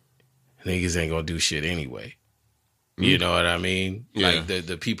 niggas ain't gonna do shit anyway. You know what I mean? Yeah. Like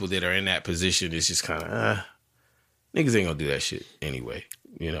the people that are in that position is just kind of, niggas ain't gonna do that shit anyway.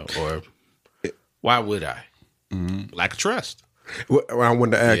 You know, or why would I? Lack of trust. Well, I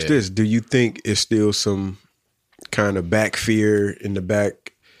wanted to ask this: do you think it's still some kind of back fear in the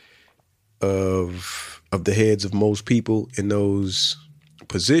back of the heads of most people in those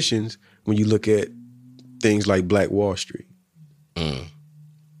positions when you look at things like Black Wall Street?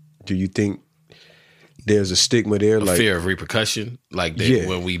 Do you think there's a stigma there, like fear of repercussion, like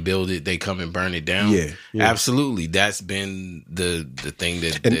when we build it, they come and burn it down? Yeah. Absolutely. That's been the thing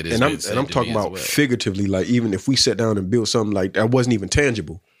that I'm talking about figuratively. Like even if we sat down and built something like that wasn't even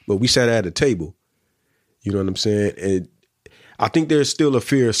tangible, but we sat at a table. You know what I'm saying? And I think there's still a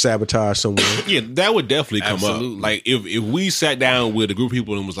fear of sabotage somewhere. Yeah, that would definitely come up. Like if we sat down with a group of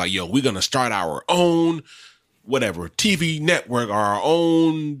people and was like, "Yo, we're gonna start our own whatever TV network or our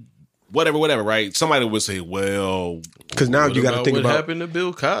own." Whatever, right? Somebody would say, well... Because now you got to think about... what happened to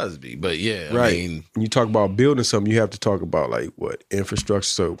Bill Cosby, but right. I mean... When you talk about building something, you have to talk about, like, what? Infrastructure,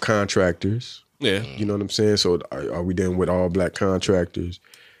 so contractors. Yeah. You know what I'm saying? So are we dealing with all black contractors?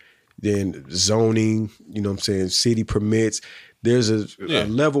 Then zoning, you know what I'm saying? City permits. There's a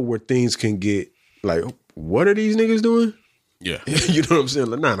level where things can get, like, what are these niggas doing? Yeah. You know what I'm saying?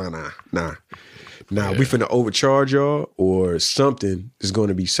 Like, nah. Now, we finna overcharge y'all or something is going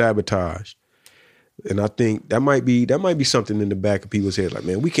to be sabotaged. And I think that might be something in the back of people's heads. Like,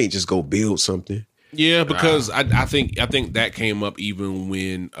 man, we can't just go build something. Yeah, because I think that came up even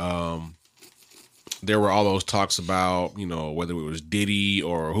when there were all those talks about, you know, whether it was Diddy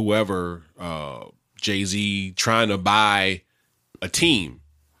or whoever, Jay-Z trying to buy a team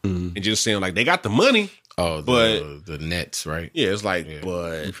and just saying like they got the money. Oh, but the Nets, right? Yeah, it's like,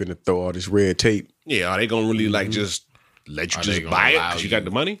 but you finna throw all this red tape. Yeah, are they gonna really like just let you just buy it because you got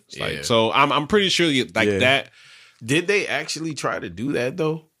the money? It's like, so I'm pretty sure that. Did they actually try to do that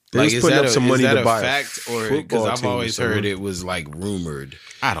though? They like, was putting up some money to buy a fact, or because I've always heard it was like rumored.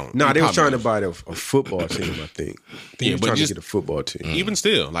 I don't know. No, they was trying to buy a football team. I think. They were trying to get a football team. Even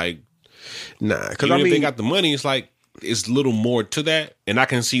still, like, nah, because if they got the money, it's like it's a little more to that, and I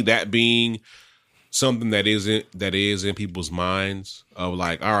can see that being something that is in people's minds of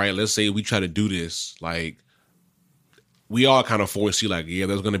like, all right, let's say we try to do this, like we all kind of foresee like,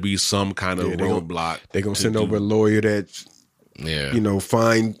 there's going to be some kind of roadblock. They're going to send over a lawyer that, you know,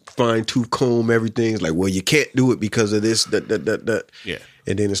 fine tooth comb everything. It's like, well, you can't do it because of this, that. Yeah.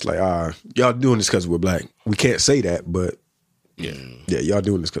 And then it's like, y'all doing this because we're black. We can't say that, but yeah, y'all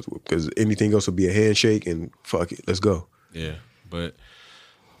doing this because anything else will be a handshake and fuck it, let's go. Yeah, but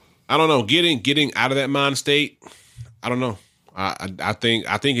I don't know. Getting out of that mind state, I don't know. I think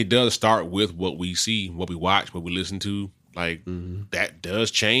it does start with what we see, what we watch, what we listen to. Like that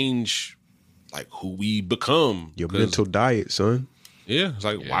does change, like who we become. Your mental diet, son. Yeah, it's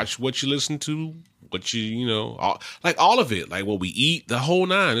like watch what you listen to, what you know, all of it, like what we eat, the whole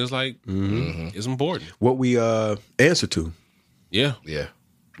nine. It's like it's important. What we answer to. Yeah. You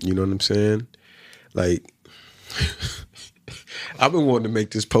know what I'm saying? Like. I've been wanting to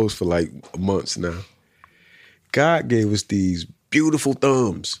make this post for like months now. God gave us these beautiful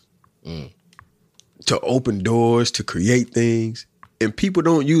thumbs to open doors, to create things. and people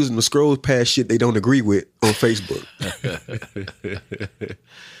don't use them to scroll past shit they don't agree with on Facebook.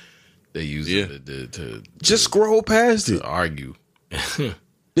 They use it to just scroll past it. Argue.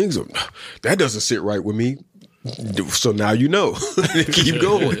 Niggas, that doesn't sit right with me. So now you know. Keep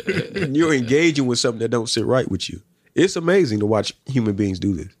going. You're engaging with something that don't sit right with you. It's amazing to watch human beings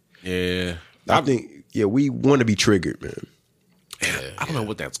do this. Yeah. I think, we want to be triggered, man. I don't know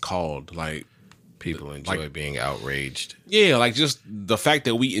what that's called. Like, people enjoy being outraged. Yeah, like just the fact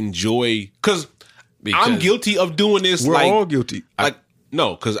that we enjoy, because I'm guilty of doing this. We're all guilty.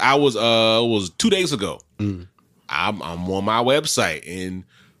 No, because I was it was 2 days ago. I'm on my website and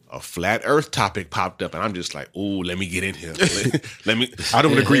a flat Earth topic popped up, and I'm just like, "Ooh, let me get in here. Let me." I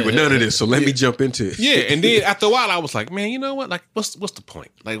don't agree with none of this, so let me jump into it. Yeah, and then after a while, I was like, "Man, you know what? Like, what's the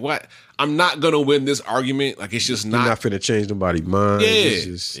point? Like, what? I'm not gonna win this argument. Like, it's just not. You're not finna change nobody's mind.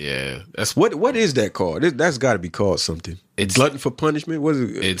 Yeah, that's what is that called? That's got to be called something. It's glutton for punishment. What is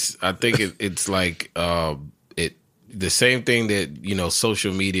it? I think it's like the same thing that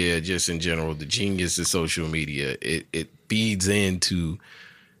social media, just in general, the genius of social media. It feeds into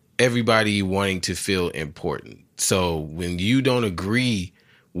everybody wanting to feel important. So when you don't agree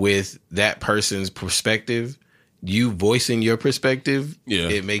with that person's perspective, you voicing your perspective,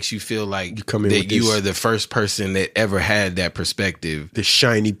 it makes you feel like you are the first person that ever had that perspective. The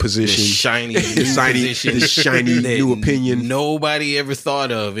shiny position. The shiny new opinion. Nobody ever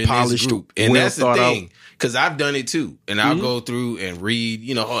thought of in this group. And that's the thing. Because I've done it too. And I'll go through and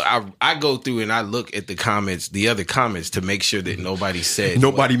read, I go through and I look at the other comments to make sure that nobody said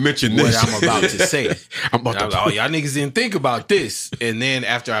mentioned this. What I'm about to say. Y'all niggas didn't think about this. And then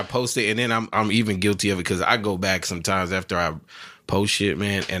after I post it, and then I'm even guilty of it because I go back sometimes after I post shit,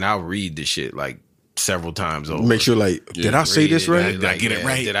 man, and I'll read the shit like several times over. Make sure, did I say this right? Did I get it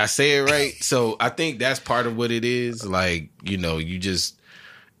right? Did I say it right? So I think that's part of what it is. Like, you just...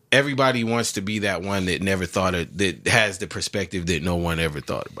 Everybody wants to be that one that never thought of, that has the perspective that no one ever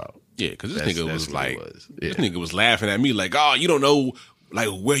thought about. Yeah, because this nigga was like, this nigga was laughing at me like, oh, you don't know like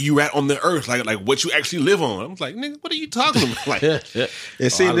where you at on the earth, like what you actually live on. I was like, nigga, what are you talking about? Like, and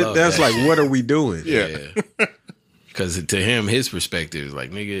see, that's like, what are we doing? Yeah. Because to him, his perspective is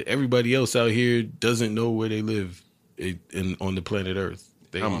like, nigga, everybody else out here doesn't know where they live on the planet Earth.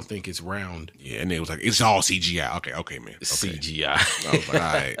 They don't think it's round. Yeah, and it was like, it's all CGI. Okay, man. Okay. CGI. I was like,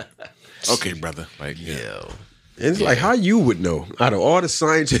 all right. Okay, brother. Like, yeah. It's like how you would know. Out of all the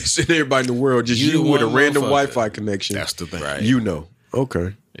scientists and everybody in the world, just you with a random Wi-Fi connection. That's the thing. Right. You know.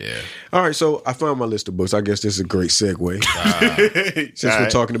 Okay. Yeah. All right, so I found my list of books. I guess this is a great segue. Since we're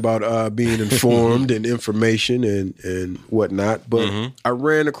talking about being informed and information and whatnot. But I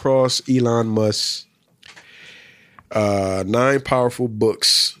ran across Elon Musk's 9 powerful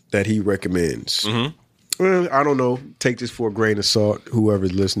books that he recommends. Well, I don't know. Take this for a grain of salt,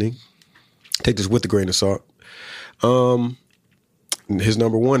 whoever's listening. Take this with a grain of salt. His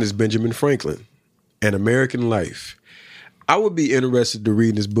number 1 is Benjamin Franklin, An American Life. I would be interested to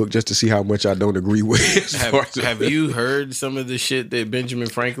read this book just to see how much I don't agree with. Have you heard some of the shit that Benjamin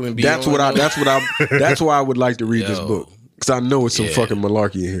Franklin be That's on? That's why I would like to read this book, because I know it's some fucking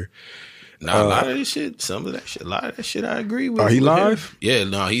malarkey in here. Nah, a lot of this shit, a lot of that shit I agree with. Are he live? Yeah,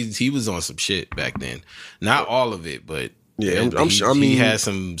 no, he was on some shit back then. Not all of it, but yeah, he had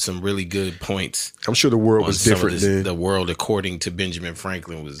some really good points. I'm sure the world was different then. The world, according to Benjamin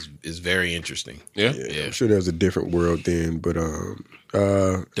Franklin, is very interesting. Yeah. I'm sure there was a different world then, but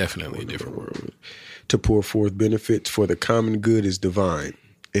definitely a different world. To pour forth benefits for the common good is divine.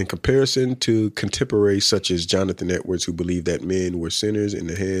 In comparison to contemporaries such as Jonathan Edwards, who believed that men were sinners in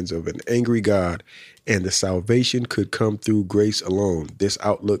the hands of an angry God and the salvation could come through grace alone, this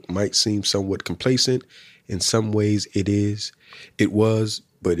outlook might seem somewhat complacent. In some ways it was,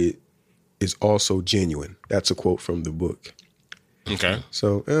 but it is also genuine. That's a quote from the book. Okay.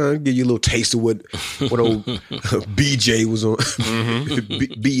 So I'll give you a little taste of what old BJ was on.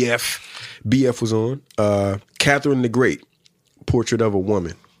 BF was on. Catherine the Great, Portrait of a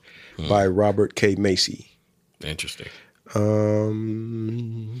Woman by Robert K. Macy. Interesting.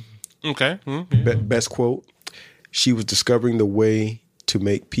 Okay. Best quote. She was discovering the way to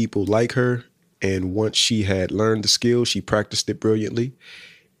make people like her, and once she had learned the skill, she practiced it brilliantly.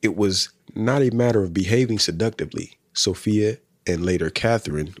 It was not a matter of behaving seductively. Sophia, and later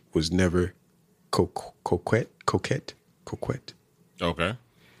Catherine, was never coquette. Okay.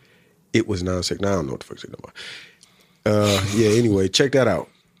 It was non-sexual. I don't know what the fuck's it about. Anyway, check that out.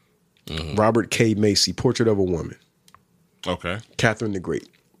 Robert K. Macy, Portrait of a Woman. Okay. Catherine the Great.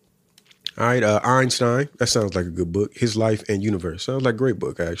 All right, Einstein. That sounds like a good book. His Life and Universe. Sounds like a great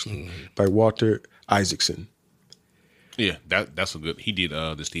book, actually, by Walter Isaacson. Yeah, that's a good. He did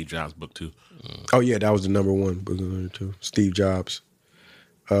the Steve Jobs book too. Oh yeah, that was the number one book on there too. Steve Jobs.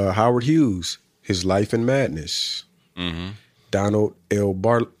 Howard Hughes, His Life in Madness. Mm-hmm. Donald L.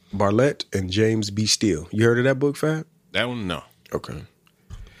 Bartlett and James B. Steele. You heard of that book, Fab? That one, no. Okay.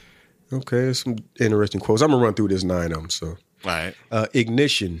 There's some interesting quotes. I'm going to run through this 9 of them. So, All right.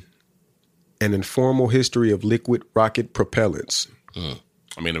 Ignition, An Informal History of Liquid Rocket Propellants.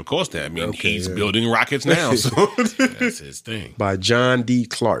 I mean, of course, that. He's building rockets now. So. That's his thing. By John D.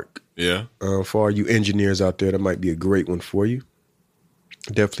 Clark. Yeah. For all you engineers out there, that might be a great one for you.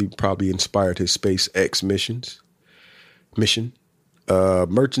 Definitely probably inspired his SpaceX mission.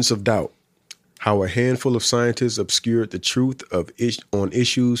 Merchants of Doubt. How a handful of scientists obscured the truth on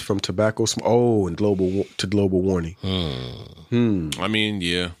issues from tobacco smoke and global warming. I mean,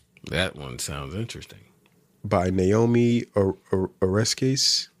 yeah. That one sounds interesting. By Naomi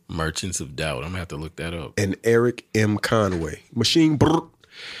Oreskes. Merchants of Doubt. I'm going to have to look that up. And Eric M. Conway. Machine.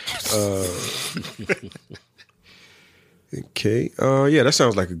 Okay. Yeah, that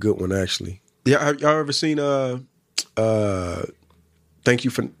sounds like a good one, actually. Yeah, y'all ever seen Thank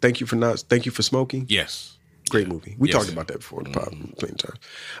You for Smoking? Yes. Great movie. We talked about that before in the pod plenty of times.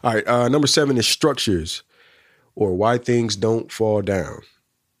 All right, number 7 is Structures, or Why Things Don't Fall Down.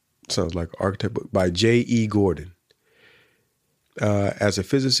 Sounds like an architect book by J.E. Gordon. As a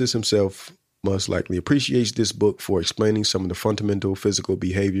physicist himself, most likely appreciates this book for explaining some of the fundamental physical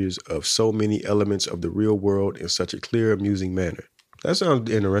behaviors of so many elements of the real world in such a clear, amusing manner. That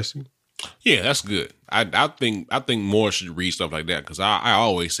sounds interesting. Yeah, that's good. I think more should read stuff like that because I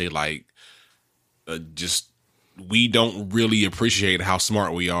always say just we don't really appreciate how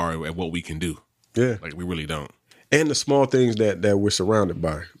smart we are at what we can do. Yeah, like we really don't. And the small things that we're surrounded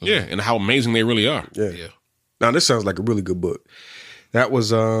by. Yeah, and how amazing they really are. Yeah. Now this sounds like a really good book. That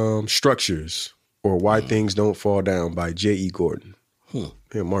was Structures, or Why Things Don't Fall Down by J.E. Gordon.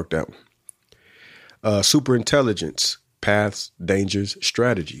 Yeah, mark that one. Superintelligence, Paths, Dangers,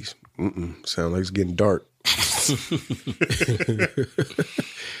 Strategies. Sound like it's getting dark.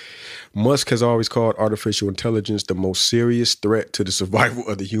 Musk has always called artificial intelligence the most serious threat to the survival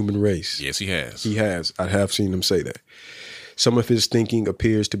of the human race. Yes, he has. He has. I have seen him say that. Some of his thinking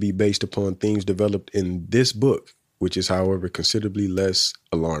appears to be based upon things developed in this book, which is, however, considerably less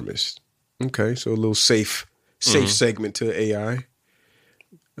alarmist. Okay, so a little safe segment to AI.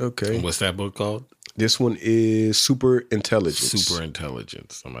 Okay. And what's that book called? This one is Superintelligence.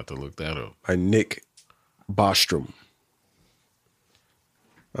 Superintelligence. I'm about to look that up. By Nick Bostrom.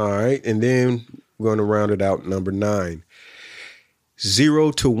 All right, and then we're going to round it out. Number 9,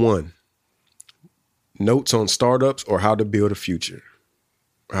 0 to 1. Notes on startups or how to build a future.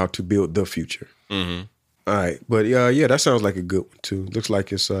 How to build the future. Mm-hmm. All right, but yeah, that sounds like a good one too. Looks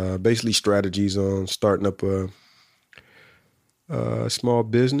like it's basically strategies on starting up a small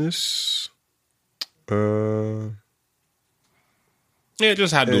business. Yeah,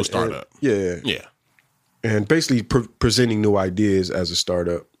 just how to do a startup. Yeah. And basically presenting new ideas as a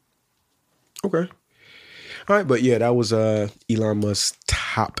startup. Okay. All right, but yeah, that was Elon Musk's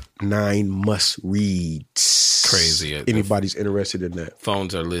top 9 must reads. Crazy. Anybody's interested in that.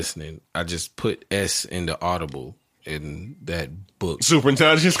 Phones are listening. I just put S into Audible and that book.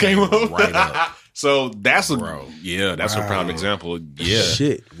 Superintelligence came up. Right up. So that's a prime example. Yeah.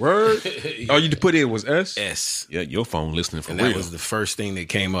 Shit. Word. All you put in was S? S. Yeah, your phone listening for and real. That was the first thing that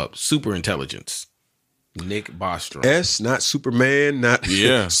came up. Superintelligence. Nick Bostrom. S, not Superman, not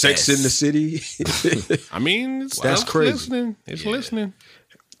Sex in the City. I mean, that's crazy. Listening. It's listening.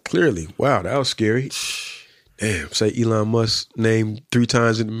 Clearly. Wow, that was scary. Damn, say Elon Musk name 3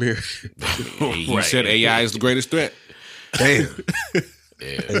 times in the mirror. He said AI is the greatest threat. Damn.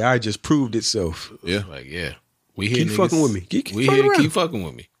 AI just proved itself. Yeah. We keep fucking with me. Keep fucking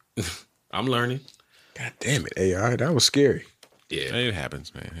with me. I'm learning. God damn it, AI. That was scary. Yeah. It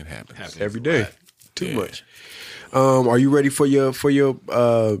happens, man. It happens. Every day. Too much. Are you ready for your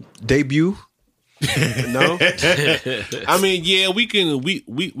debut? No? I mean, yeah, we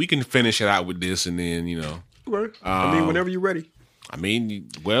can finish it out with this and then, Right. I mean, whenever you're ready. I mean,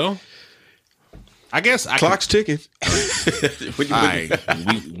 well, I guess clock's ticking. All right,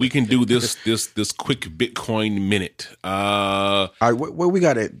 we can do this quick Bitcoin minute. All right, what we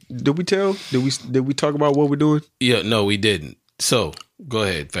got at? Did we talk about what we're doing? Yeah, no, we didn't. So go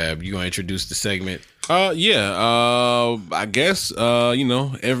ahead, Fab. You gonna introduce the segment? I guess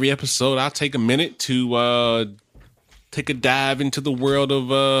every episode I'll take a minute to take a dive into the world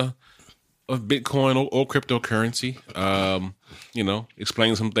of Bitcoin or cryptocurrency.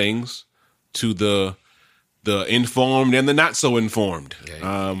 Explain some things to the informed and the not so informed.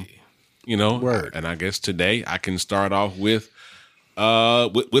 you know. Word. And I guess today I can start off with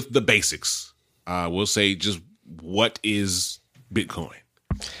the basics. We'll say just what is Bitcoin.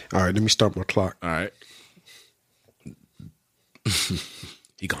 All right, let me start my clock. All right.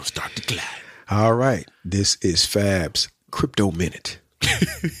 He gonna start the clock. All right, this is Fab's Crypto Minute.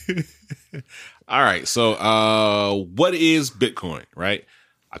 All right, so what is Bitcoin, right?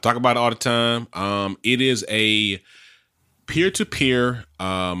 I talk about it all the time. It is a peer-to-peer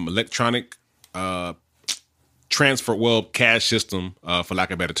electronic transfer, cash system, for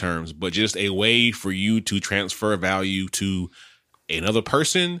lack of better terms, but just a way for you to transfer value to another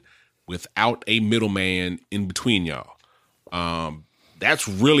person without a middleman in between y'all. That's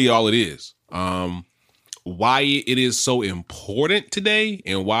really all it is. Why it is so important today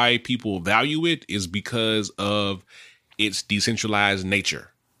and why people value it is because of its decentralized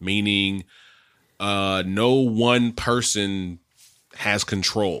nature, meaning no one person has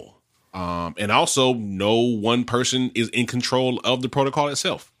control. And also no one person is in control of the protocol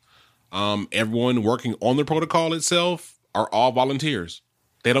itself. Everyone working on the protocol itself are all volunteers.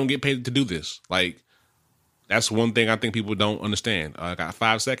 They don't get paid to do this. Like, that's one thing I think people don't understand. I got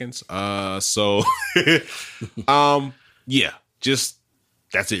 5 seconds. Yeah, just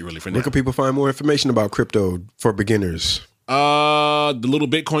that's it really for now. Where can people find more information about crypto for beginners? The Little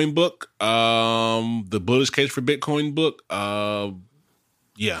Bitcoin book, the Bullish Case for Bitcoin book.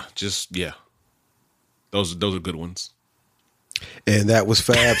 Yeah. Those are good ones. And that was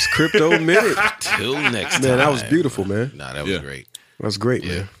Fab's Crypto Minute. Till next time. Man, that was beautiful, man. Nah, that was great. That was great,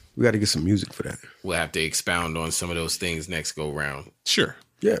 man. We got to get some music for that. We'll have to expound on some of those things next go round. Sure.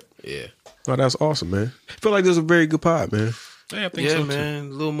 Yeah. Yeah. Oh, that's awesome, man. I feel like this is a very good pod, man. Yeah, I think so, man. A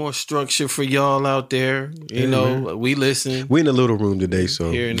little more structure for y'all out there. You know, man. We listen. We in a little room today,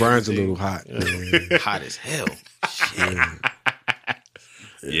 so Brian's everything. a little hot. Hot as hell. Shit.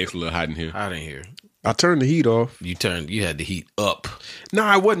 Yeah, it's a little hot in here. Hot in here. I turned the heat off. You had the heat up. No,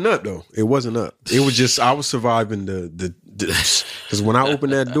 it wasn't up though. It wasn't up. It was just I was surviving the because when I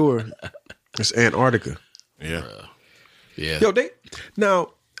opened that door, it's Antarctica. Yeah. Yeah. Yo, now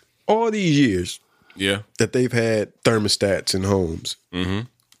all these years that they've had thermostats in homes,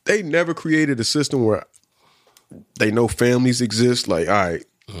 they never created a system where they know families exist. Like, all right,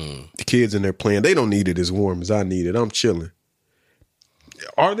 the kids in there playing, they don't need it as warm as I need it. I'm chilling.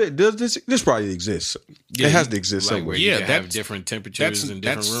 Does this probably exists? Yeah, it has to exist somewhere. Yeah, they have different temperatures in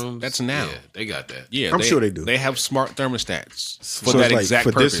different rooms. That's now. Yeah, they got that. Yeah, I'm sure they do. They have smart thermostats for so that like exact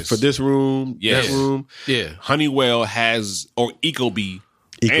purpose. For this room, that room. Yeah. Honeywell has, or Ecobee.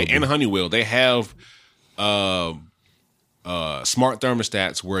 And Honeywell, they have smart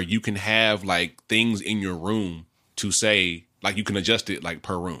thermostats where you can have like things in your room to say, like you can adjust it like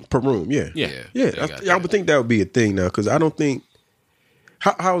per room. Per room, yeah. I would think that would be a thing now because I don't think.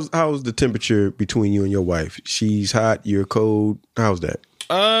 How's the temperature between you and your wife? She's hot, you're cold. How's that?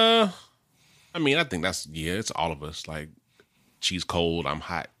 I mean, I think it's all of us. Like, she's cold, I'm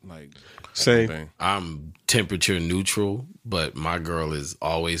hot. Like, same. I'm temperature neutral, but my girl is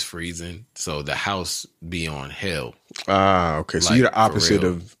always freezing, so the house be on hell. Okay. So you're the opposite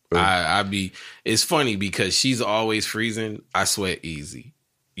of. I be. It's funny because she's always freezing. I sweat easy.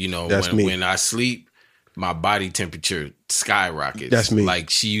 You know, when I sleep, my body temperature skyrockets. That's me. Like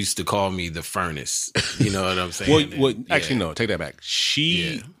she used to call me the furnace. You know what I'm saying? Well, actually, no. Take that back.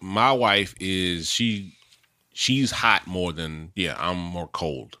 My wife is she's hot more than I'm more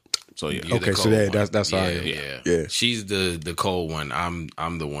cold. So yeah. Okay, so that's how I am. Yeah. She's the cold one.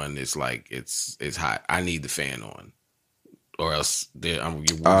 I'm the one that's like it's hot. I need the fan on, or else we're gonna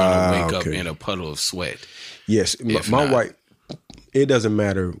wake up in a puddle of sweat. Yes, my wife. It doesn't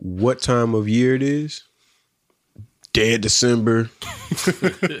matter what time of year it is. Dead December.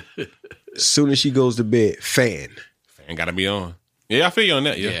 As soon as she goes to bed, fan gotta be on. Yeah, I feel you on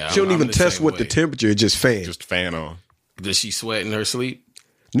that. Yeah, she don't even test what the temperature. It's just fan. Just fan on. Does she sweat in her sleep?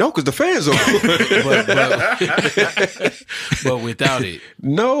 No, because the fan's on. but without it,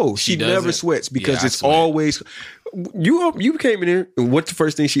 no, she never sweats because it's always. You came in here, and what's the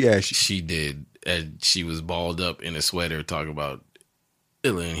first thing she asked you? She did, and she was balled up in a sweater, talking about.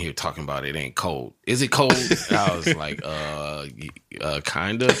 In here talking about it ain't cold. Is it cold? I was like,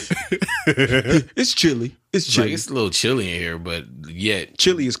 kind of. It's chilly. It's chilly. Like, it's a little chilly in here, but yet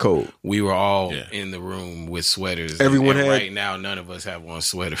chilly is cold. We were all in the room with sweaters. Everyone had. Right now, none of us have on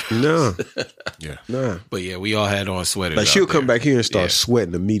sweaters. No. Yeah. Nah. But yeah, we all had on sweaters. Like she'll come back here and start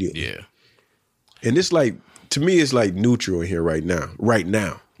sweating immediately. Yeah. And it's like, to me, it's like neutral in here right now. Right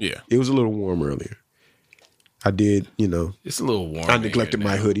now. Yeah. It was a little warm earlier. I did, it's a little warm. I neglected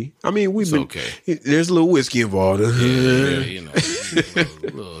my hoodie. I mean, okay. There's a little whiskey involved.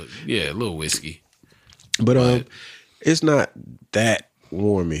 Yeah, a little whiskey. But it's not that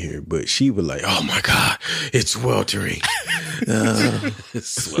warm in here. But she was like, "Oh my God, it's sweltering." It's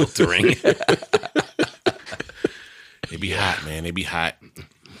sweltering. It be hot, man. It be hot.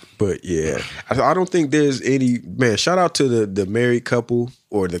 But yeah, I don't think there's any, man, shout out to the married couple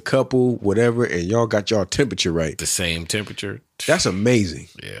or the couple, whatever, and y'all got y'all temperature right. The same temperature. That's amazing.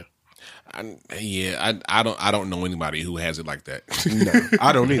 Yeah. I don't know anybody who has it like that. No,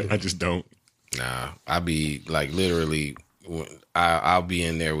 I don't either. I just don't. Nah, I be like literally, I'll be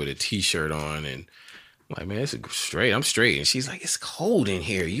in there with a t-shirt on and I'm like, man, it's straight. I'm straight. And she's like, it's cold in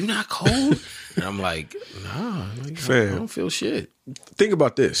here. You not cold? And I'm like, nah, I don't feel shit. Think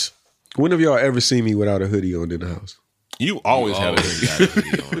about this. When have y'all ever seen me without a hoodie on in the house? You always have a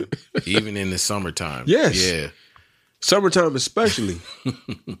hoodie on. Even in the summertime. Yes. Yeah. Summertime especially.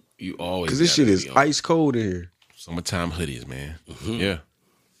 You always. Because this shit is ice cold in here. Summertime hoodies, man. Mm-hmm. Yeah.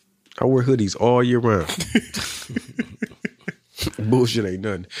 I wear hoodies all year round. Bullshit ain't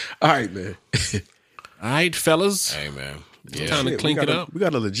nothing. All right, man. All right, fellas. Hey, man. Yeah. Time to clink it up. We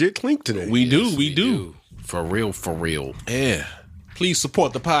got a legit clink today. We do. For real. Yeah. Please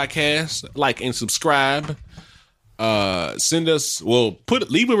support the podcast. Like and subscribe. Send us,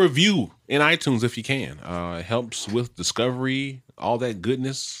 leave a review in iTunes if you can. It helps with discovery, all that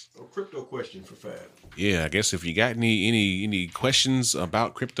goodness. A crypto question for Fab. Yeah, I guess if you got any questions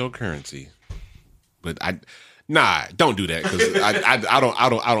about cryptocurrency, but don't do that because I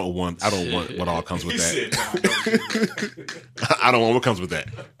don't want what all comes with that. I don't want what comes with that.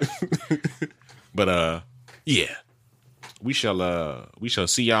 But yeah, we shall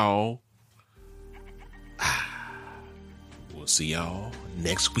see y'all. We'll see y'all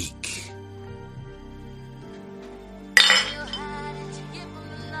next week.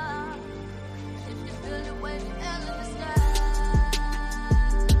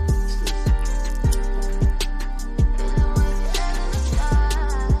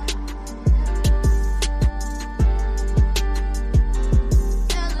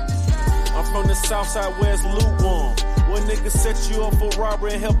 From the south side where it's lukewarm. One nigga set you up for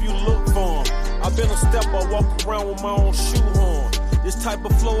robbery and help you look for him. I've been a stepper, walk around with my own shoe horn. This type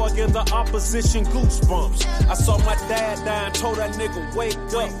of flow, I give the opposition goosebumps. I saw my dad die and told that nigga, wake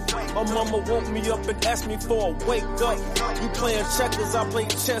up. My mama woke me up and asked me for a wake up. You playing checkers, I play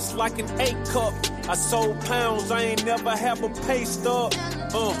chess like an 8-cup. I sold pounds, I ain't never have a pay stub.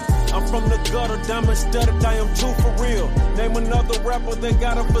 I'm from the gutter, diamond studded, I am too for real. Name another rapper that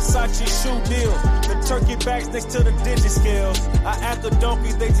got a Versace shoe deal. The turkey bags next to the digit scales. I act a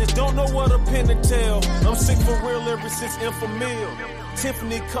donkey, they just don't know what a pen to tell. I'm sick for real ever since Infamil.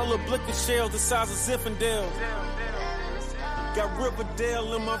 Tiffany color blicker shells the size of Zinfandel. Got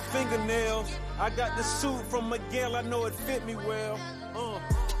Riverdale in my fingernails. I got the suit from Miguel, I know it fit me well.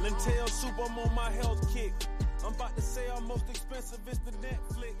 Lentil soup, I'm on my health kick. I'm about to say our most expensive is the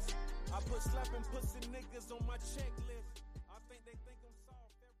Netflix. I put slapping pussy niggas on my